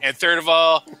 And third of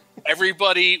all,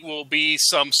 everybody will be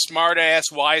some smart ass,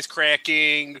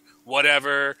 wisecracking,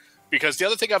 whatever. Because the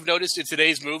other thing I've noticed in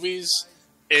today's movies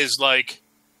is like,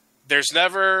 there's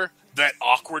never that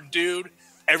awkward dude.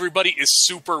 Everybody is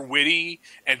super witty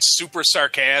and super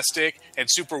sarcastic and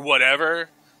super whatever.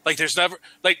 Like there's never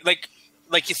like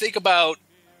you think about,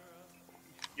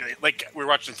 you know, like we were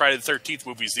watching Friday the 13th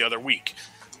movies the other week.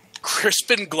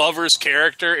 Crispin Glover's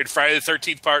character in Friday the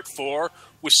 13th Part 4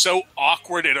 was so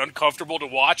awkward and uncomfortable to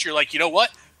watch. You're like, you know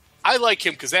what? I like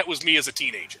him because that was me as a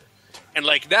teenager. And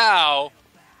like now,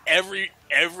 every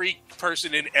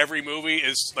person in every movie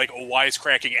is like a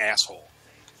wisecracking asshole.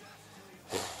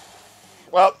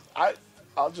 well, I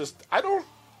don't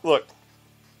look.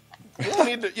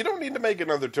 You don't need to make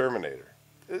another Terminator.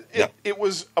 It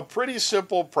was a pretty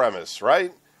simple premise,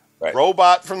 right? Right.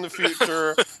 Robot from the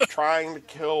future trying to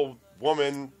kill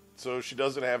woman so she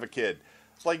doesn't have a kid.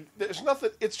 Like, there's nothing.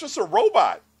 It's just a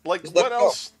robot. Like, Just let what it go.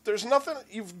 else? There's nothing.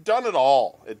 You've done it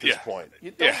all at this Yeah. point.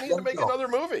 You don't Yeah. need to make Let it go. another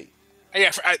movie.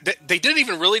 Yeah, they didn't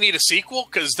even really need a sequel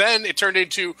because then it turned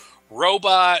into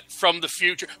Robot from the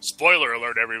Future. Spoiler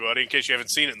alert, everybody, in case you haven't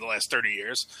seen it in the last 30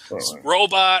 years. Right.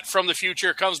 Robot from the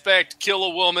future comes back to kill a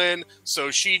woman so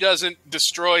she doesn't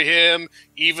destroy him,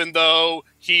 even though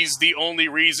he's the only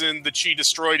reason that she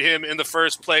destroyed him in the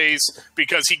first place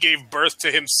because he gave birth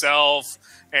to himself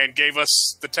and gave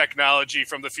us the technology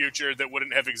from the future that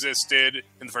wouldn't have existed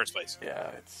in the first place.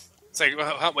 Yeah, It's like,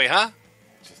 wait, huh?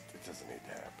 it doesn't need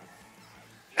to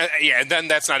happen. Yeah, and then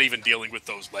that's not even dealing with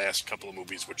those last couple of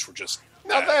movies, which were just...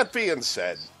 Now, that being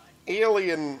said,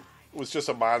 Alien was just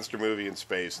a monster movie in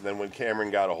space, and then when Cameron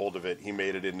got a hold of it, he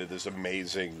made it into this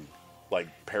amazing, like,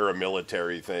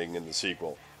 paramilitary thing in the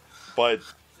sequel. But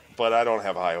I don't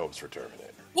have high hopes for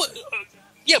Terminator. Well,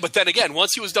 yeah, but then again,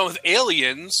 once he was done with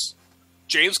Aliens,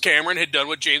 James Cameron had done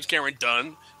what James Cameron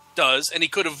does, and he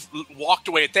could have walked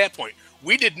away at that point.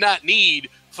 We did not need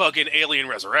fucking Alien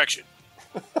Resurrection.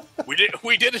 We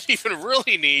didn't even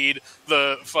really need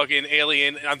the fucking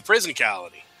alien on the prison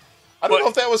colony. I don't know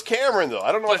if that was Cameron, though.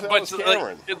 I don't know if that was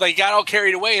Cameron. Like got all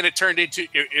carried away, and it turned into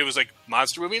it was like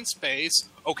monster movie in space.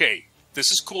 Okay, this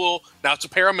is cool. Now it's a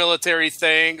paramilitary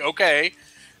thing. Okay,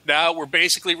 now we're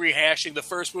basically rehashing the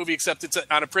first movie, except it's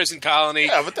on a prison colony.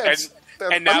 Yeah, but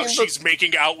and now she's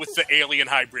making out with the alien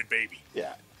hybrid baby.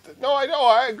 Yeah. No, I know.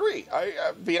 I agree.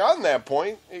 Beyond that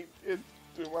point,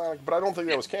 but I don't think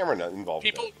that was Cameron involved.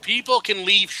 People can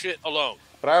leave shit alone.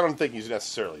 But I don't think he's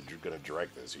necessarily going to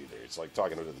direct this either. It's like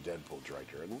talking to the Deadpool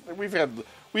director, and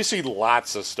we see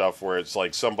lots of stuff where it's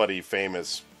like somebody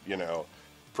famous,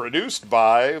 produced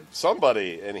by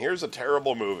somebody, and here's a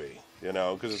terrible movie,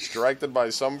 because it's directed by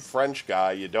some French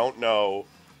guy you don't know,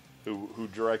 who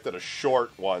directed a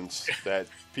short once that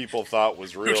people thought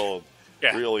was really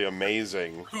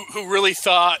amazing. Who really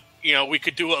thought we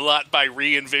could do a lot by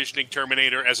re-envisioning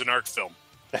Terminator as an art film.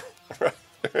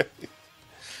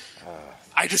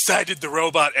 I decided the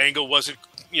robot angle wasn't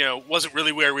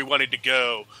really where we wanted to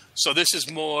go. So this is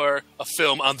more a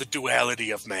film on the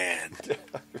duality of man.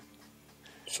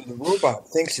 So the robot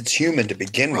thinks it's human to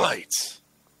begin with. Right.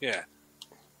 Yeah.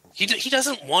 He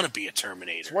doesn't want to be a It's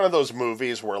Terminator. one of those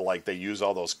movies where like they use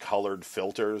all those colored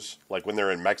filters. Like when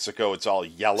they're in Mexico, it's all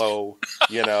yellow,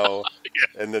 Yeah.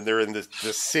 and then they're in the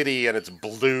city and it's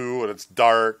blue and it's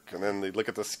dark, and then they look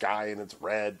at the sky and it's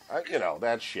red.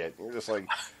 That shit. You're just like,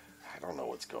 I don't know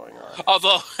what's going on.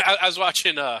 Although I was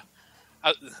watching I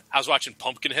was watching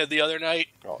Pumpkinhead the other night.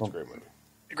 Oh, it's a great movie.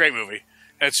 Great movie.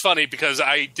 And it's funny because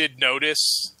I did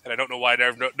notice, and I don't know why I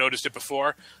never noticed it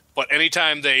before, But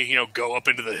anytime they, go up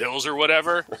into the hills or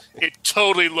whatever, it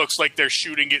totally looks like they're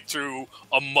shooting it through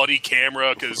a muddy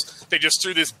camera because they just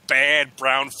threw this bad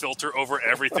brown filter over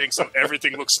everything, so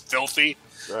everything looks filthy.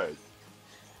 Right.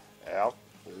 Yeah,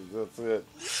 that's it.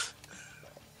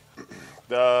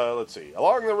 Let's see.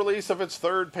 Along the release of its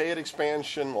third paid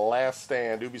expansion, Last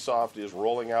Stand, Ubisoft is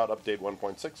rolling out Update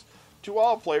 1.6 to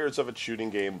all players of its shooting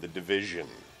game, The Division.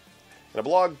 In a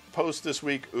blog post this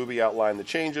week, Ubi outlined the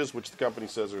changes, which the company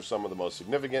says are some of the most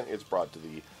significant it's brought to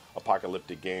the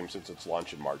apocalyptic game since its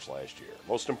launch in March last year.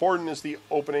 Most important is the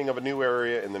opening of a new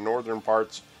area in the northern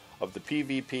parts of the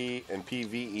PvP and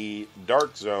PvE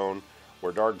Dark Zone,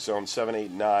 where Dark Zone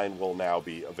 789 will now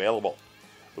be available.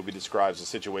 Ubi describes the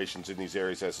situations in these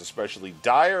areas as especially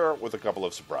dire, with a couple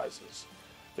of surprises.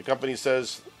 The company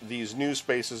says these new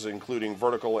spaces, including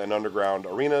vertical and underground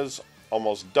arenas,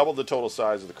 almost double the total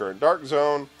size of the current Dark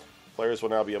Zone. Players will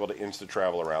now be able to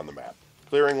insta-travel around the map.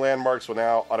 Clearing landmarks will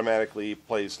now automatically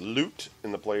place loot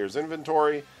in the player's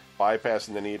inventory,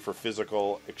 bypassing the need for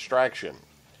physical extraction.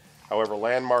 However,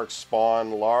 landmarks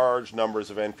spawn large numbers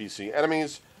of NPC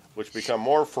enemies, which become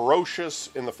more ferocious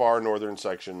in the far northern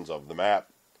sections of the map.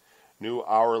 New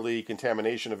hourly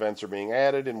contamination events are being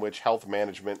added, in which health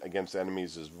management against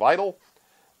enemies is vital.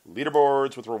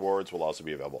 Leaderboards with rewards will also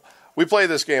be available. We play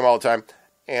this game all the time,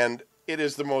 and it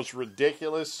is the most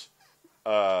ridiculous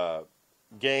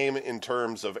game in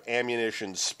terms of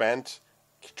ammunition spent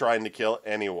trying to kill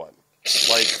anyone.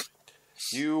 Like,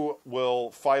 you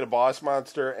will fight a boss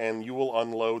monster, and you will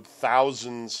unload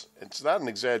thousands, it's not an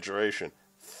exaggeration,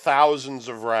 thousands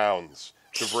of rounds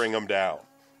to bring them down.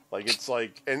 Like, it's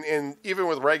like, and even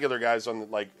with regular guys on,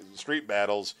 like, street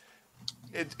battles,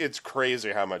 it's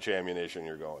crazy how much ammunition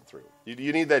you're going through.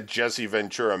 You need that Jesse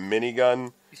Ventura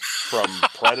minigun from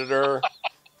Predator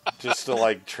just to,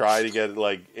 like, try to get,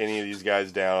 like, any of these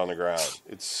guys down on the ground.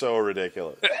 It's so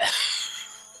ridiculous.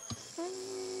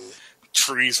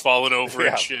 Trees falling over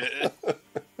and shit.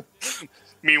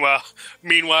 Meanwhile,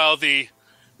 the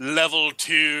level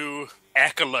 2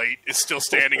 acolyte is still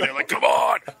standing there like, come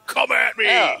on, come at me.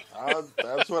 Yeah,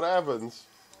 that's what happens.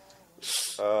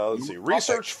 Let's see.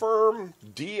 Research firm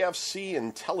DFC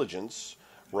Intelligence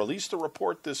released a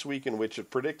report this week in which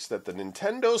it predicts that the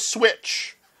Nintendo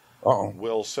Switch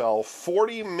will sell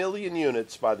 40 million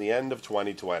units by the end of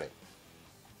 2020.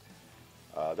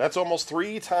 That's almost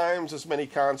 3 times as many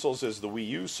consoles as the Wii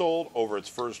U sold over its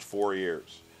first 4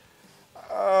 years.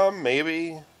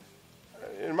 Maybe.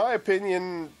 In my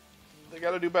opinion, they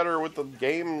got to do better with the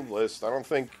game list. I don't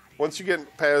think, once you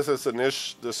get past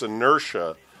this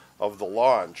inertia of the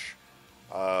launch,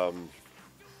 and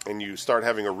you start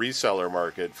having a reseller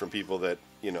market from people that,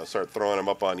 start throwing them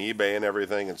up on eBay and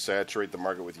everything and saturate the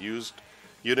market with used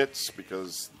units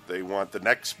because they want the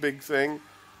next big thing,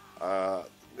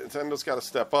 Nintendo's got to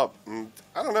step up. And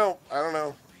I don't know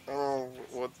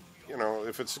what,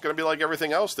 if it's going to be like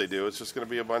everything else they do, it's just going to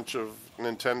be a bunch of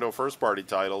Nintendo first-party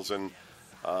titles and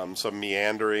some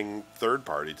meandering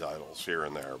third-party titles here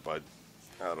and there. But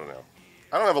I don't know.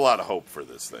 I don't have a lot of hope for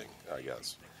this thing, I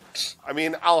guess. I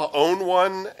mean, I'll own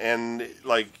one, and,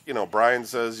 Brian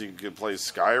says you could play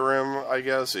Skyrim, I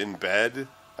guess, in bed,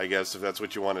 I guess, if that's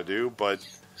what you want to do, but...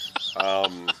 a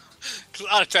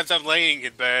lot of times I'm laying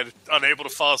in bed, unable to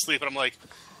fall asleep, and I'm like,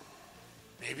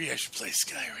 maybe I should play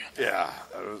Skyrim. Yeah,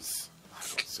 I don't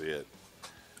see it.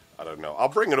 I don't know. I'll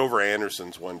bring it over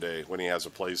Anderson's one day when he has a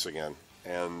place again,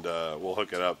 and we'll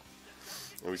hook it up,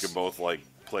 and we can both,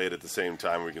 play it at the same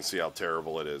time. We can see how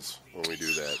terrible it is when we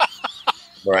do that.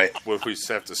 Right. Well, if we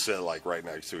have to sit right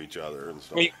next to each other and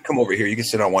stuff. Well, you can come over here. You can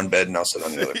sit on one bed and I'll sit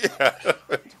on the other.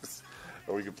 Yeah.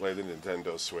 And we can play the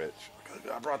Nintendo Switch.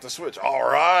 I brought the Switch. All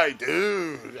right,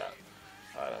 dude.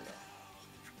 I don't know.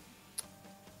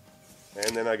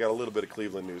 And then I got a little bit of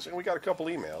Cleveland news, and we got a couple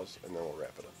emails, and then we'll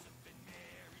wrap it up.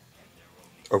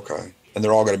 Okay. And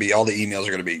they're all going to be, all the emails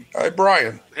are going to be, hey,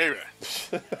 Brian. Hey,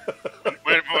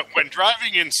 when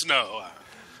driving in snow.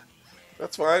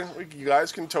 That's fine. You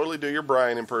guys can totally do your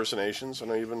Brian impersonations. I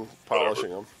know you've been polishing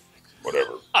them.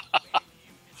 Whatever.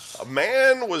 A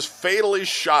man was fatally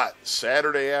shot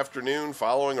Saturday afternoon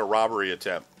following a robbery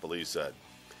attempt, police said.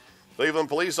 Cleveland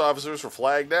police officers were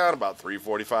flagged down about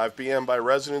 3:45 p.m. by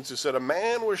residents who said a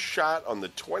man was shot on the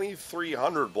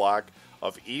 2300 block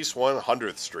of East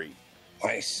 100th Street.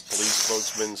 Nice. Police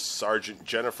spokesman Sergeant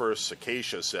Jennifer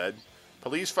Sakasha said,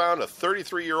 police found a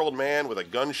 33-year-old man with a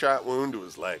gunshot wound to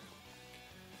his leg.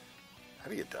 How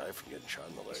do you die from getting shot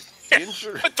in the leg?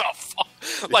 Injured? What the fuck?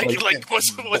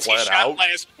 Was he shot out?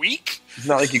 last week? It's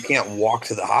not like you can't walk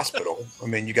to the hospital. I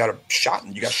mean, you got shot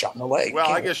in the leg. Well,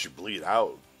 I guess you bleed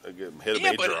out. hit a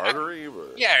major artery.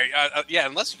 Yeah,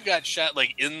 unless you got shot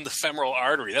like in the femoral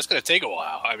artery, that's going to take a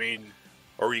while. I mean,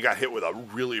 or you got hit with a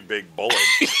really big bullet.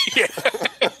 yeah.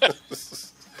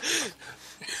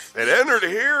 It entered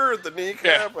here at the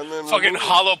kneecap, and then fucking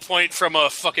hollow point from a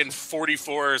fucking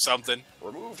 44 or something.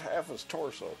 Removed half his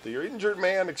torso. The injured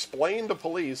man explained to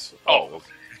police. Oh,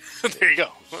 there you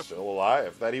go. Still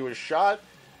alive. That he was shot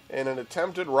in an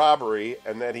attempted robbery,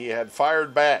 and that he had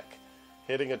fired back,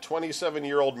 hitting a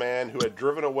 27-year-old man who had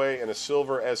driven away in a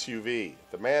silver SUV.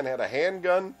 The man had a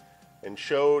handgun and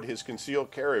showed his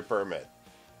concealed carry permit.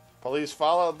 Police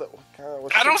followed the...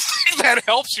 I don't think that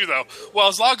helps you, though. Well,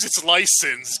 as long as it's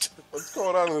licensed. What's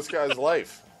going on in this guy's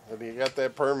life? That he got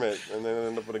that permit and then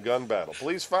ended up in a gun battle.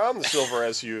 Police found the silver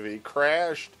SUV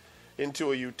crashed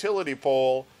into a utility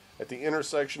pole at the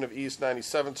intersection of East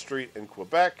 97th Street in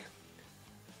Quebec.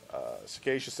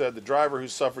 Cicacia said the driver, who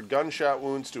suffered gunshot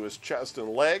wounds to his chest and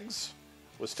legs,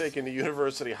 was taken to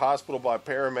University Hospital by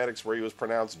paramedics, where he was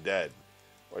pronounced dead.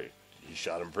 Well, he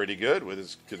shot him pretty good with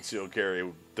his concealed carry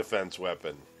defense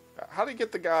weapon. How did he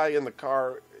get the guy in the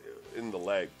car in the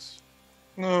legs?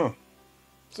 No.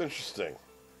 It's interesting.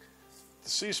 The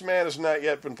deceased man has not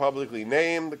yet been publicly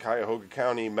named. The Cuyahoga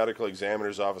County Medical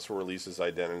Examiner's Office will release his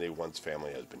identity once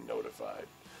family has been notified.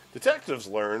 Detectives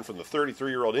learned from the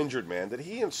 33-year-old injured man that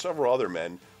he and several other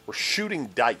men were shooting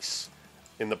dice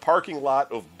in the parking lot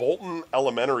of Bolton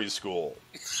Elementary School.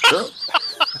 Sure.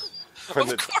 Of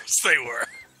course they were.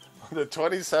 The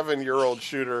 27-year-old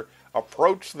shooter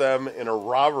approached them in a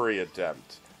robbery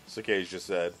attempt, Cicacia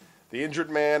said. The injured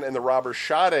man and the robber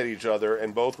shot at each other,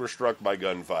 and both were struck by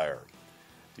gunfire.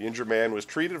 The injured man was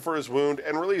treated for his wound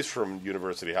and released from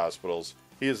university hospitals.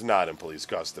 He is not in police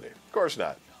custody. Of course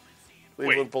not.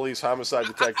 Cleveland Police homicide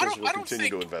detectives will continue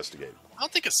to investigate. I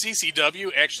don't think a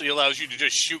CCW actually allows you to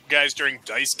just shoot guys during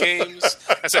dice games.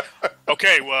 I said,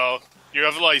 okay, well, you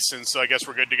have a license, so I guess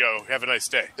we're good to go. Have a nice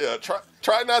day. Yeah,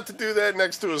 try not to do that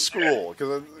next to a school,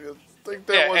 because I think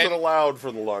that wasn't allowed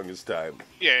for the longest time.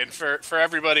 Yeah, and for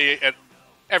everybody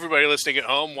listening at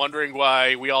home wondering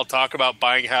why we all talk about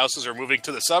buying houses or moving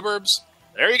to the suburbs,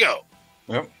 there you go.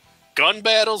 Yep. Gun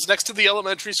battles next to the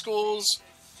elementary schools.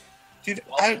 Dude,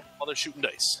 while they're shooting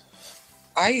dice.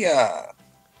 I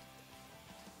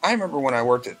remember when I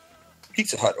worked at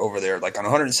Pizza Hut over there, like on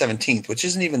 117th, which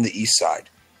isn't even the east side.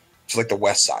 It's like the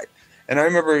west side. And I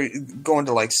remember going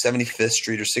to like 75th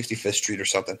Street or 65th Street or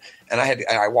something, and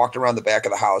I walked around the back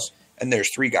of the house, and there's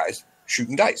three guys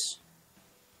shooting dice.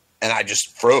 And I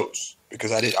just froze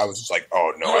because I was just like,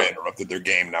 oh no, I interrupted their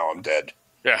game. Now I'm dead.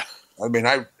 Yeah. I mean,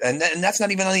 and that's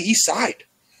not even on the east side.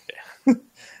 Yeah.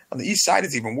 On the east side,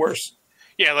 it's even worse.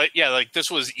 Yeah, like this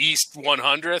was East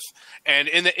 100th, and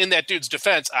in that dude's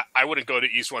defense, I wouldn't go to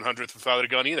East 100th without a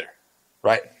gun either.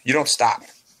 Right. You don't stop.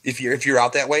 If you're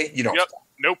out that way, you don't stop.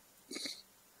 Nope.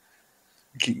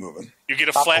 You keep moving. You get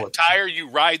a flat tire, you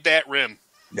ride that rim.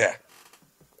 Yeah.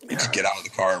 You just get out of the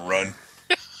car and run.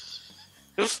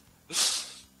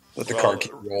 Let the car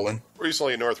keep rolling.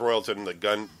 Recently in North Royalton,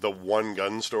 the one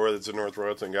gun store that's in North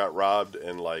Royalton got robbed,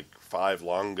 and like 5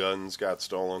 long guns got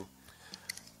stolen.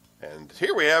 And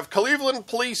here we have Cleveland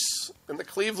police in the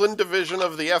Cleveland division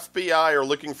of the FBI are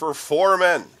looking for 4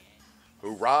 men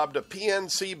who robbed a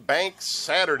PNC bank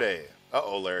Saturday.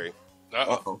 Uh-oh, Larry.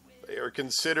 Uh-oh. They are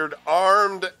considered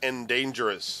armed and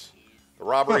dangerous. The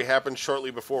robbery happened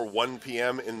shortly before 1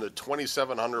 p.m. in the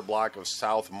 2700 block of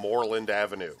South Moreland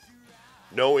Avenue.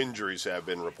 No injuries have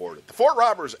been reported. The 4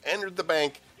 robbers entered the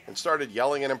bank and started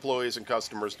yelling at employees and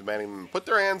customers, demanding them put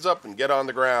their hands up and get on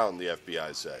the ground, the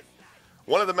FBI said.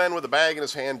 One of the men with a bag in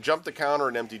his hand jumped the counter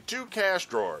and emptied 2 cash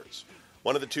drawers.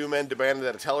 One of the 2 men demanded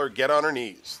that a teller get on her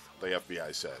knees, the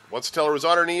FBI said. Once the teller was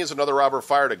on her knees, another robber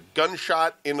fired a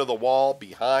gunshot into the wall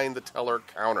behind the teller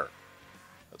counter.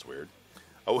 That's weird.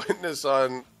 A witness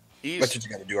on East... That's what you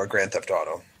got to do, our Grand Theft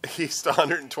Auto. East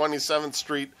 127th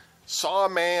Street saw a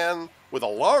man with a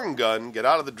long gun get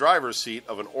out of the driver's seat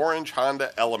of an orange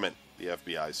Honda Element, the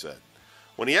FBI said.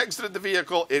 When he exited the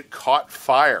vehicle, it caught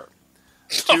fire.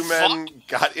 The 2 men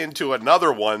got into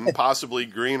another one, possibly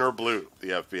green or blue, the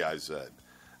FBI said.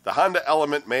 The Honda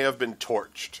Element may have been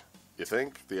torched, you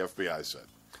think? The FBI said.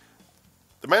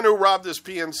 The men who robbed this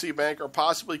PNC bank are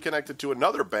possibly connected to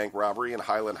another bank robbery in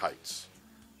Highland Heights,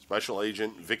 Special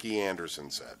Agent Vicki Anderson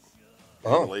said.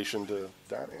 In relation to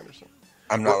Don Anderson.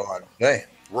 I'm not allowed to say.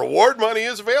 Reward money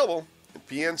is available. And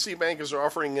PNC Bank is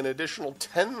offering an additional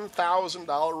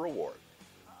 $10,000 reward.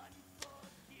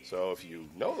 So if you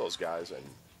know those guys and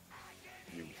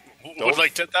you would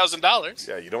like $10,000,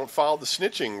 yeah, you don't follow the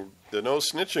no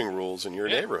snitching rules in your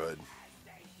neighborhood,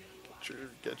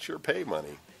 get your pay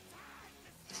money.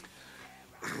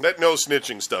 That no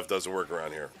snitching stuff doesn't work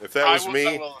around here. If that was me,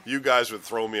 I will. you guys would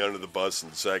throw me under the bus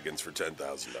in seconds for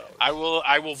 $10,000. I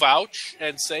will vouch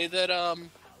and say that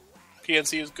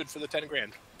PNC is good for the 10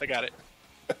 grand. They got it.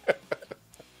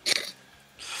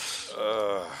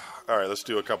 All right, let's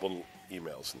do a couple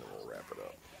emails and then we'll wrap it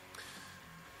up.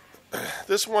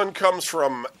 This one comes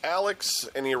from Alex,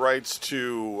 and he writes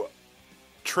to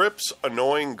Trip's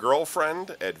annoying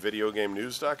girlfriend at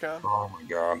videogamenews.com. Oh my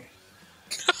god.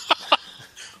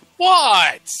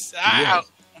 What? Yeah.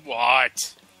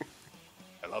 What?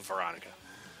 I love Veronica.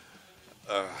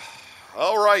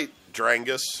 All right,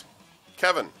 Drangus.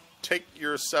 Kevin, take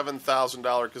your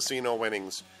 $7,000 casino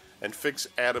winnings and fix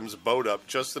Adam's boat up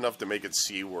just enough to make it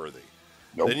seaworthy.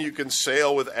 Nope. Then you can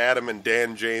sail with Adam and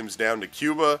Dan James down to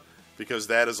Cuba, because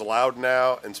that is allowed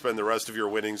now, and spend the rest of your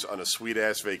winnings on a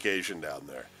sweet-ass vacation down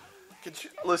there.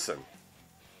 Listen,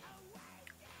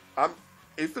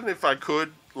 even if I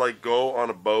could, go on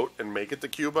a boat and make it to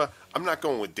Cuba, I'm not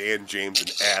going with Dan James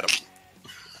and Adam.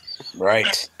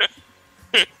 Right.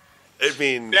 I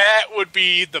mean, That would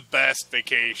be the best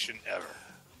vacation ever.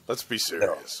 let's be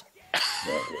serious.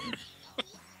 No, it wouldn't.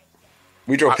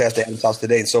 We drove past Adam's house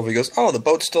today, and Sophie goes, "Oh, the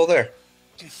boat's still there."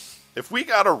 If we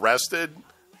got arrested,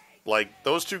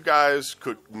 those two guys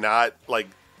could not,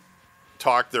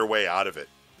 talk their way out of it.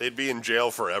 They'd be in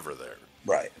jail forever there.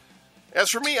 Right. As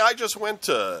for me, I just went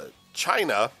to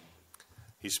China.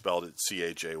 He spelled it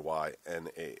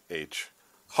ChaynaH.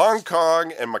 Hong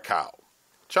Kong and Macau.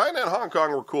 China and Hong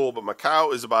Kong were cool, but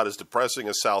Macau is about as depressing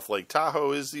as South Lake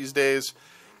Tahoe is these days,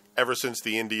 ever since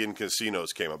the Indian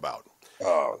casinos came about.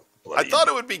 Oh, I thought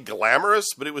it would be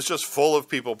glamorous, but it was just full of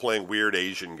people playing weird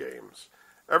Asian games.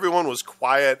 Everyone was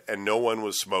quiet and no one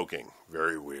was smoking.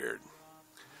 Very weird.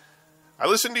 I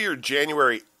listened to your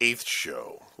January 8th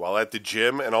show while at the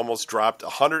gym and almost dropped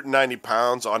 190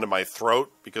 pounds onto my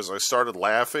throat because I started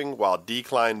laughing while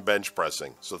decline bench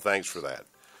pressing. So thanks for that.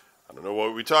 I don't know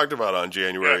what we talked about on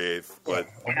January 8th, but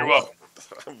You're welcome.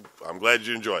 I'm glad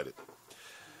you enjoyed it.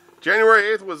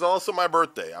 January 8th was also my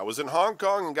birthday. I was in Hong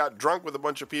Kong and got drunk with a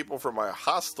bunch of people from my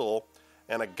hostel,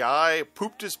 and a guy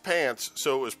pooped his pants,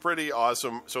 so it was pretty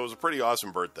awesome. So it was a pretty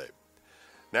awesome birthday.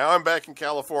 Now I'm back in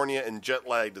California and jet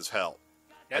lagged as hell.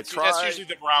 That's usually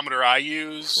the barometer I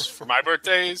use for my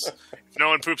birthdays. If no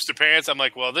one poops their pants, I'm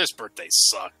like, well, this birthday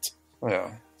sucked.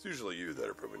 Yeah. It's usually you that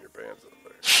are pooping your pants over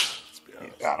there. Let's be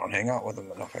honest. I don't hang out with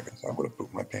them enough, I guess. I would have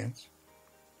pooped my pants.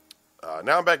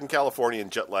 Now I'm back in California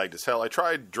and jet lagged as hell. I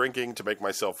tried drinking to make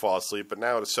myself fall asleep, but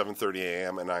now it is 7:30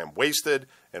 a.m. and I am wasted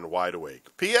and wide awake.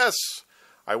 P.S.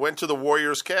 I went to the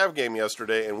Warriors Cav game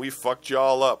yesterday and we fucked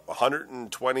y'all up,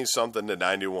 120-something to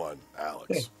 91. Alex.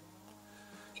 Yeah.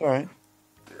 It's all right.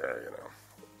 Yeah,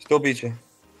 Still beat you.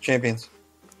 Champions.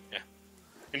 Yeah,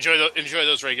 enjoy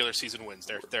those regular season wins.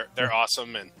 They're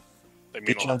awesome and they mean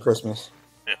Beat a you on lot. Christmas.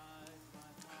 Yeah.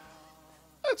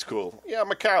 That's cool. Yeah,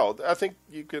 Macau. I think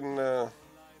you can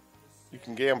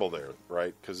gamble there,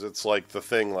 right? Because it's like the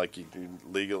thing, you do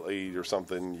legally or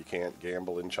something. You can't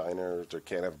gamble in China, or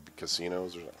can't have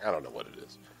casinos, or I don't know what it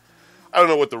is. I don't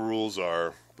know what the rules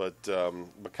are, but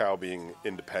Macau being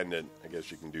independent, I guess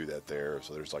you can do that there.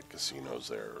 So there's casinos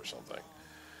there or something.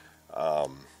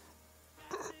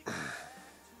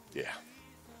 Yeah,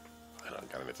 I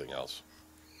don't got anything else.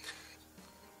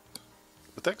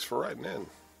 But thanks for writing in.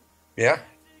 Yeah.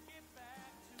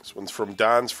 This one's from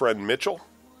Don's friend Mitchell.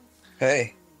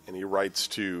 Hey. And he writes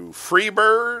to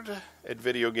Freebird at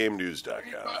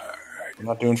videogamenews.com. I'm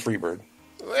not doing Freebird.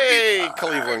 Hey,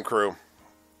 Cleveland crew.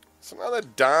 So now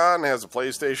that Don has a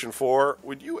PlayStation 4,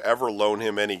 would you ever loan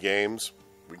him any games?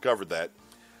 We covered that.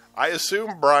 I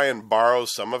assume Brian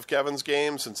borrows some of Kevin's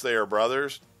games since they are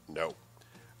brothers? No.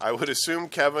 I would assume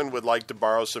Kevin would like to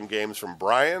borrow some games from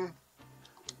Brian?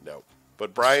 No.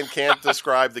 But Brian can't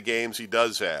describe the games he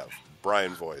does have.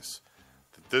 Brian voice.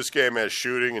 This game has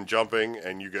shooting and jumping,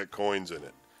 and you get coins in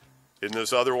it. In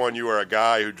this other one, you are a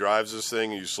guy who drives this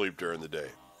thing and you sleep during the day.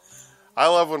 I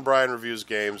love when Brian reviews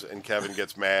games and Kevin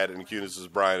gets mad and accuses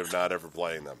Brian of not ever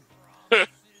playing them.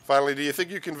 Finally, do you think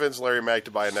you convinced Larry Mack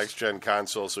to buy a next-gen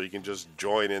console so he can just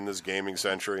join in this gaming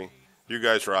century? You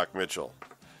guys rock, Mitchell.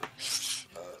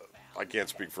 I can't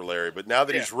speak for Larry, but now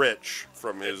that he's rich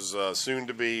from his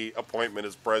soon-to-be appointment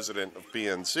as president of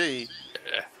PNC,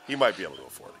 he might be able to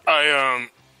afford it.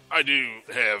 I do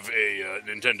have a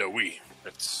Nintendo Wii.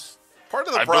 That's part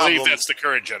of the I problem. believe that's the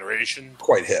current generation.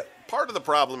 Quite hip. Part of the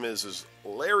problem is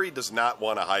Larry does not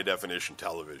want a high-definition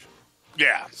television.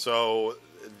 Yeah. So,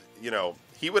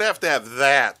 he would have to have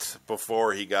that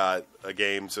before he got a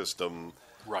game system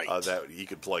Right. that he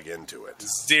could plug into it.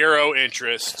 Zero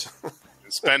interest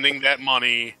in spending that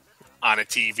money on a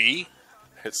TV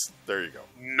There you go.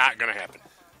 Not going to happen.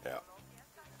 Yeah.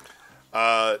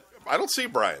 I don't see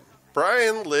Brian.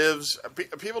 Brian lives.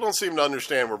 People don't seem to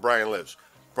understand where Brian lives.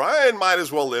 Brian might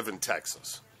as well live in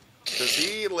Texas because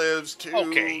he lives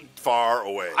too far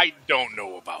away. I don't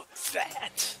know about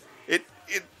that.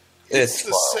 It's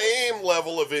the same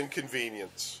level of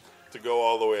inconvenience to go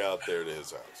all the way out there to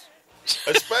his house,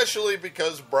 especially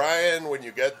because Brian, when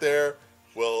you get there,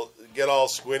 will get all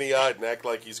squinty-eyed and act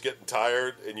like he's getting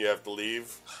tired, and you have to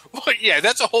leave. Well, yeah,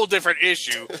 that's a whole different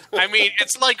issue. I mean,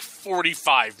 it's like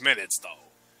 45 minutes,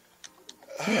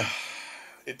 though.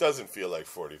 It doesn't feel like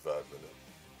 45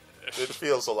 minutes. It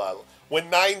feels a lot. When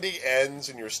 90 ends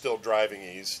and you're still driving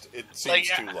east, it seems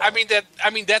too long. I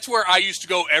mean, that's where I used to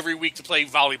go every week to play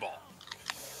volleyball.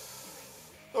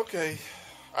 Okay,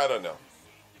 I don't know.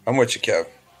 I'm with you, Kev.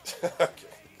 Okay.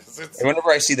 And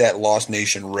whenever I see that Lost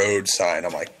Nation Road sign,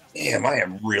 I'm like, damn, I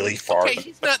am really far. Okay,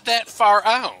 he's not that far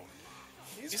out.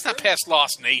 He's not past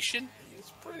Lost Nation.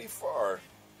 He's pretty far.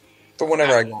 But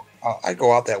whenever I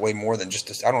go out that way more than just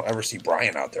this, I don't ever see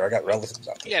Brian out there. I got relatives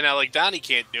out there. Yeah, now like Donnie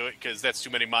can't do it because that's too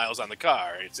many miles on the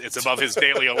car. It's above his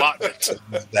daily allotment.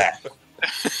 That.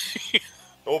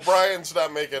 Well, Brian's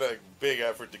not making a big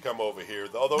effort to come over here,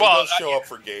 although he does show up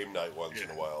for game night once in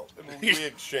a while. And we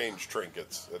exchange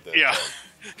trinkets at that time.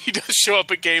 He does show up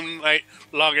at game night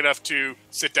long enough to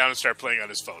sit down and start playing on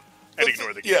his phone and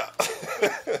ignore the game. Yeah.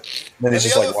 And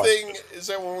the other thing is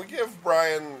that when we give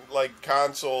Brian like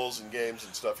consoles and games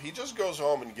and stuff, he just goes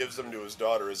home and gives them to his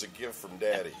daughter as a gift from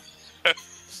Daddy.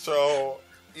 So,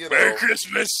 Merry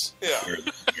Christmas. Yeah.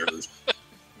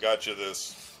 Got you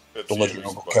this. Don't let your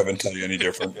Uncle Kevin tell you any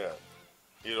different. Yeah.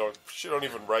 She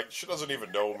doesn't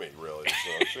even know me, really.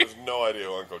 So she has no idea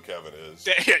who Uncle Kevin is.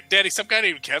 Daddy, some guy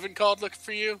named Kevin called looking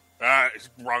for you?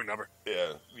 Wrong number.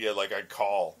 Yeah, like I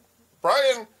call.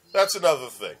 Brian, that's another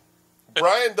thing.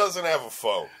 Brian doesn't have a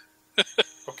phone.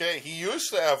 Okay? He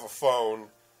used to have a phone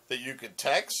that you could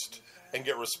text and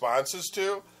get responses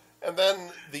to. And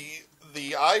then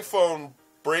the iPhone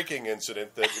breaking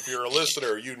incident that if you're a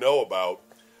listener, you know about.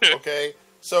 Okay?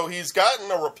 So he's gotten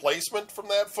a replacement from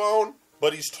that phone,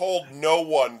 but he's told no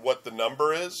one what the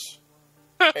number is.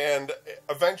 And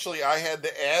eventually I had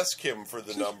to ask him for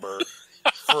the number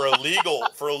for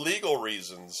legal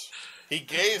reasons. He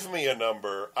gave me a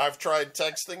number. I've tried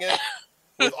texting it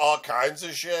with all kinds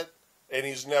of shit, and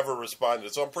he's never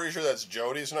responded. So I'm pretty sure that's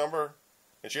Jody's number,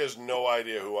 and she has no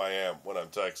idea who I am when I'm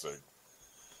texting.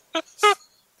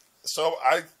 So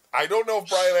I don't know if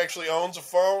Brian actually owns a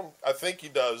phone. I think he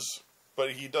does.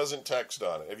 But he doesn't text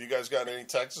on it. Have you guys gotten any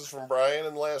texts from Brian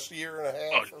in the last year and a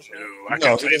half? Oh, no. I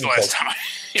can't tell you the last time.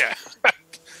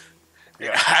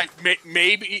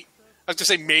 Maybe. I was going to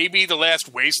say maybe the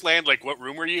last Wasteland. Like, what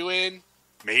room were you in?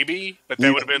 Maybe. But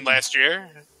that would have been last year.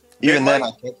 Even then,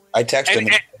 I texted him.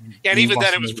 And even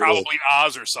then, it was probably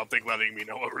Oz or something letting me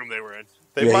know what room they were in.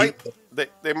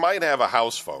 They might have a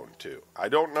house phone, too. I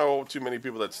don't know too many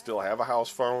people that still have a house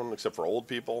phone, except for old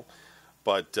people.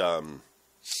 But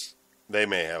they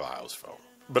may have a house phone.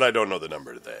 But I don't know the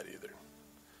number to that either.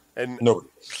 And no,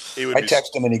 I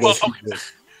text him and he goes,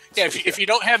 yeah, if you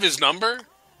don't have his number,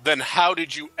 then how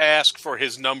did you ask for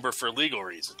his number for legal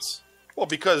reasons? Well,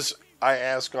 because I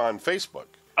ask on Facebook.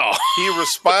 Oh. He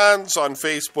responds on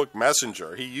Facebook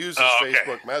Messenger. He uses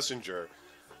Facebook Messenger,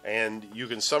 and you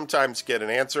can sometimes get an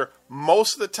answer.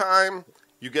 Most of the time,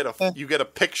 you get a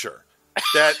picture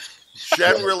that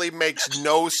generally makes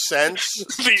no sense.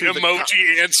 The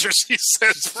emoji answers he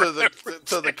sends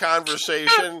to the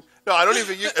conversation. No, I don't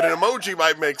even use an emoji.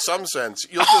 Might make some sense.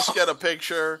 You'll just get a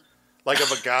picture like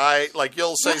of a guy. Like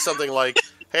you'll say something like,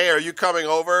 "Hey, are you coming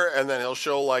over?" And then he'll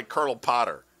show like Colonel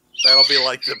Potter. That'll be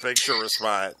like the picture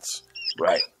response.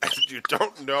 Right. And you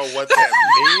don't know what that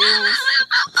means,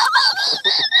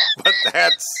 but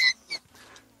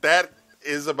that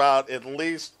is about at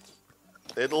least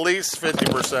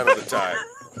 50% of the time.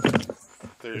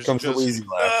 There's just so easy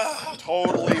laugh.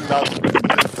 Totally nothing.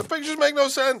 The pictures make no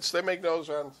sense. They make no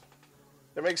sense.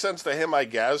 It makes sense to him, I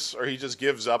guess, or he just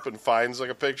gives up and finds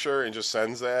like a picture and just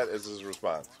sends that as his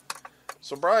response.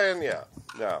 So Brian, yeah,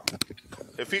 no.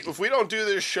 If we don't do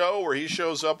this show where he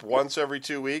shows up once every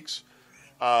 2 weeks,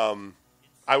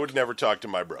 I would never talk to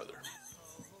my brother.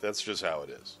 That's just how it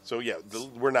is. So yeah,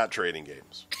 we're not trading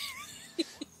games.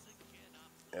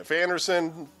 If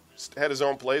Anderson had his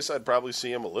own place, I'd probably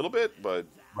see him a little bit, but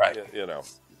you know,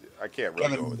 I can't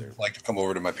really go over there. I'd like to come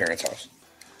over to my parents' house.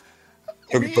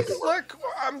 Look,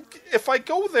 if I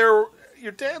go there,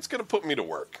 your dad's going to put me to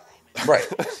work. Right.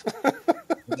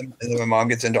 And then my mom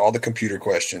gets into all the computer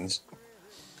questions.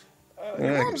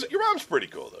 Your mom's pretty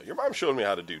cool though. Your mom showed me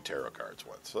how to do tarot cards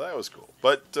once, so that was cool.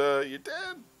 But your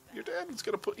dad was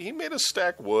gonna he made us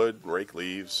stack wood and rake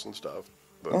leaves and stuff.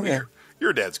 But Okay.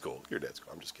 Your dad's cool. Your dad's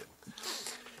cool. I'm just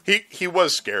kidding. He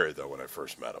was scary though when I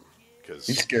first met him because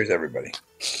He scares everybody.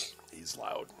 he's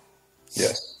loud.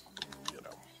 Yes. You know.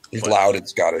 He's But- loud and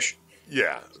Scottish.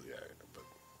 Yeah.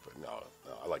 But no,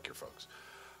 I like your folks.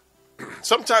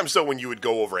 Sometimes though, when you would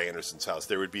go over Anderson's house,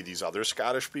 there would be these other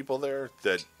Scottish people there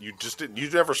that you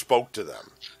never spoke to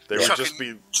them. They would just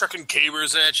be chucking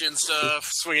cabers at you and stuff,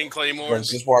 swinging claymores.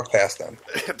 Just walk past them.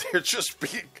 there'd just be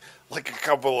like a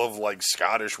couple of like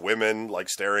Scottish women like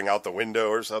staring out the window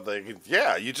or something.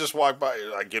 Yeah, you just walk by,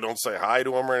 like you don't say hi to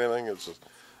them or anything. It's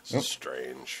just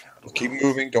strange. Keep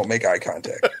moving. Don't make eye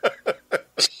contact.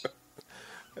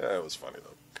 Yeah, it was funny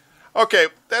though. Okay,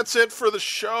 that's it for the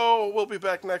show. We'll be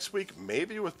back next week,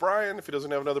 maybe with Brian if he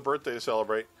doesn't have another birthday to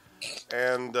celebrate.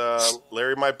 And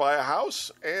Larry might buy a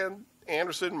house, and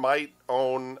Anderson might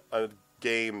own a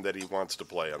game that he wants to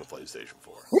play on the PlayStation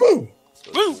 4. Woo!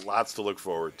 So lots to look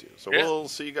forward to. So Yeah. we'll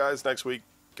see you guys next week.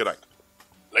 Good night.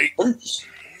 Late. Peace.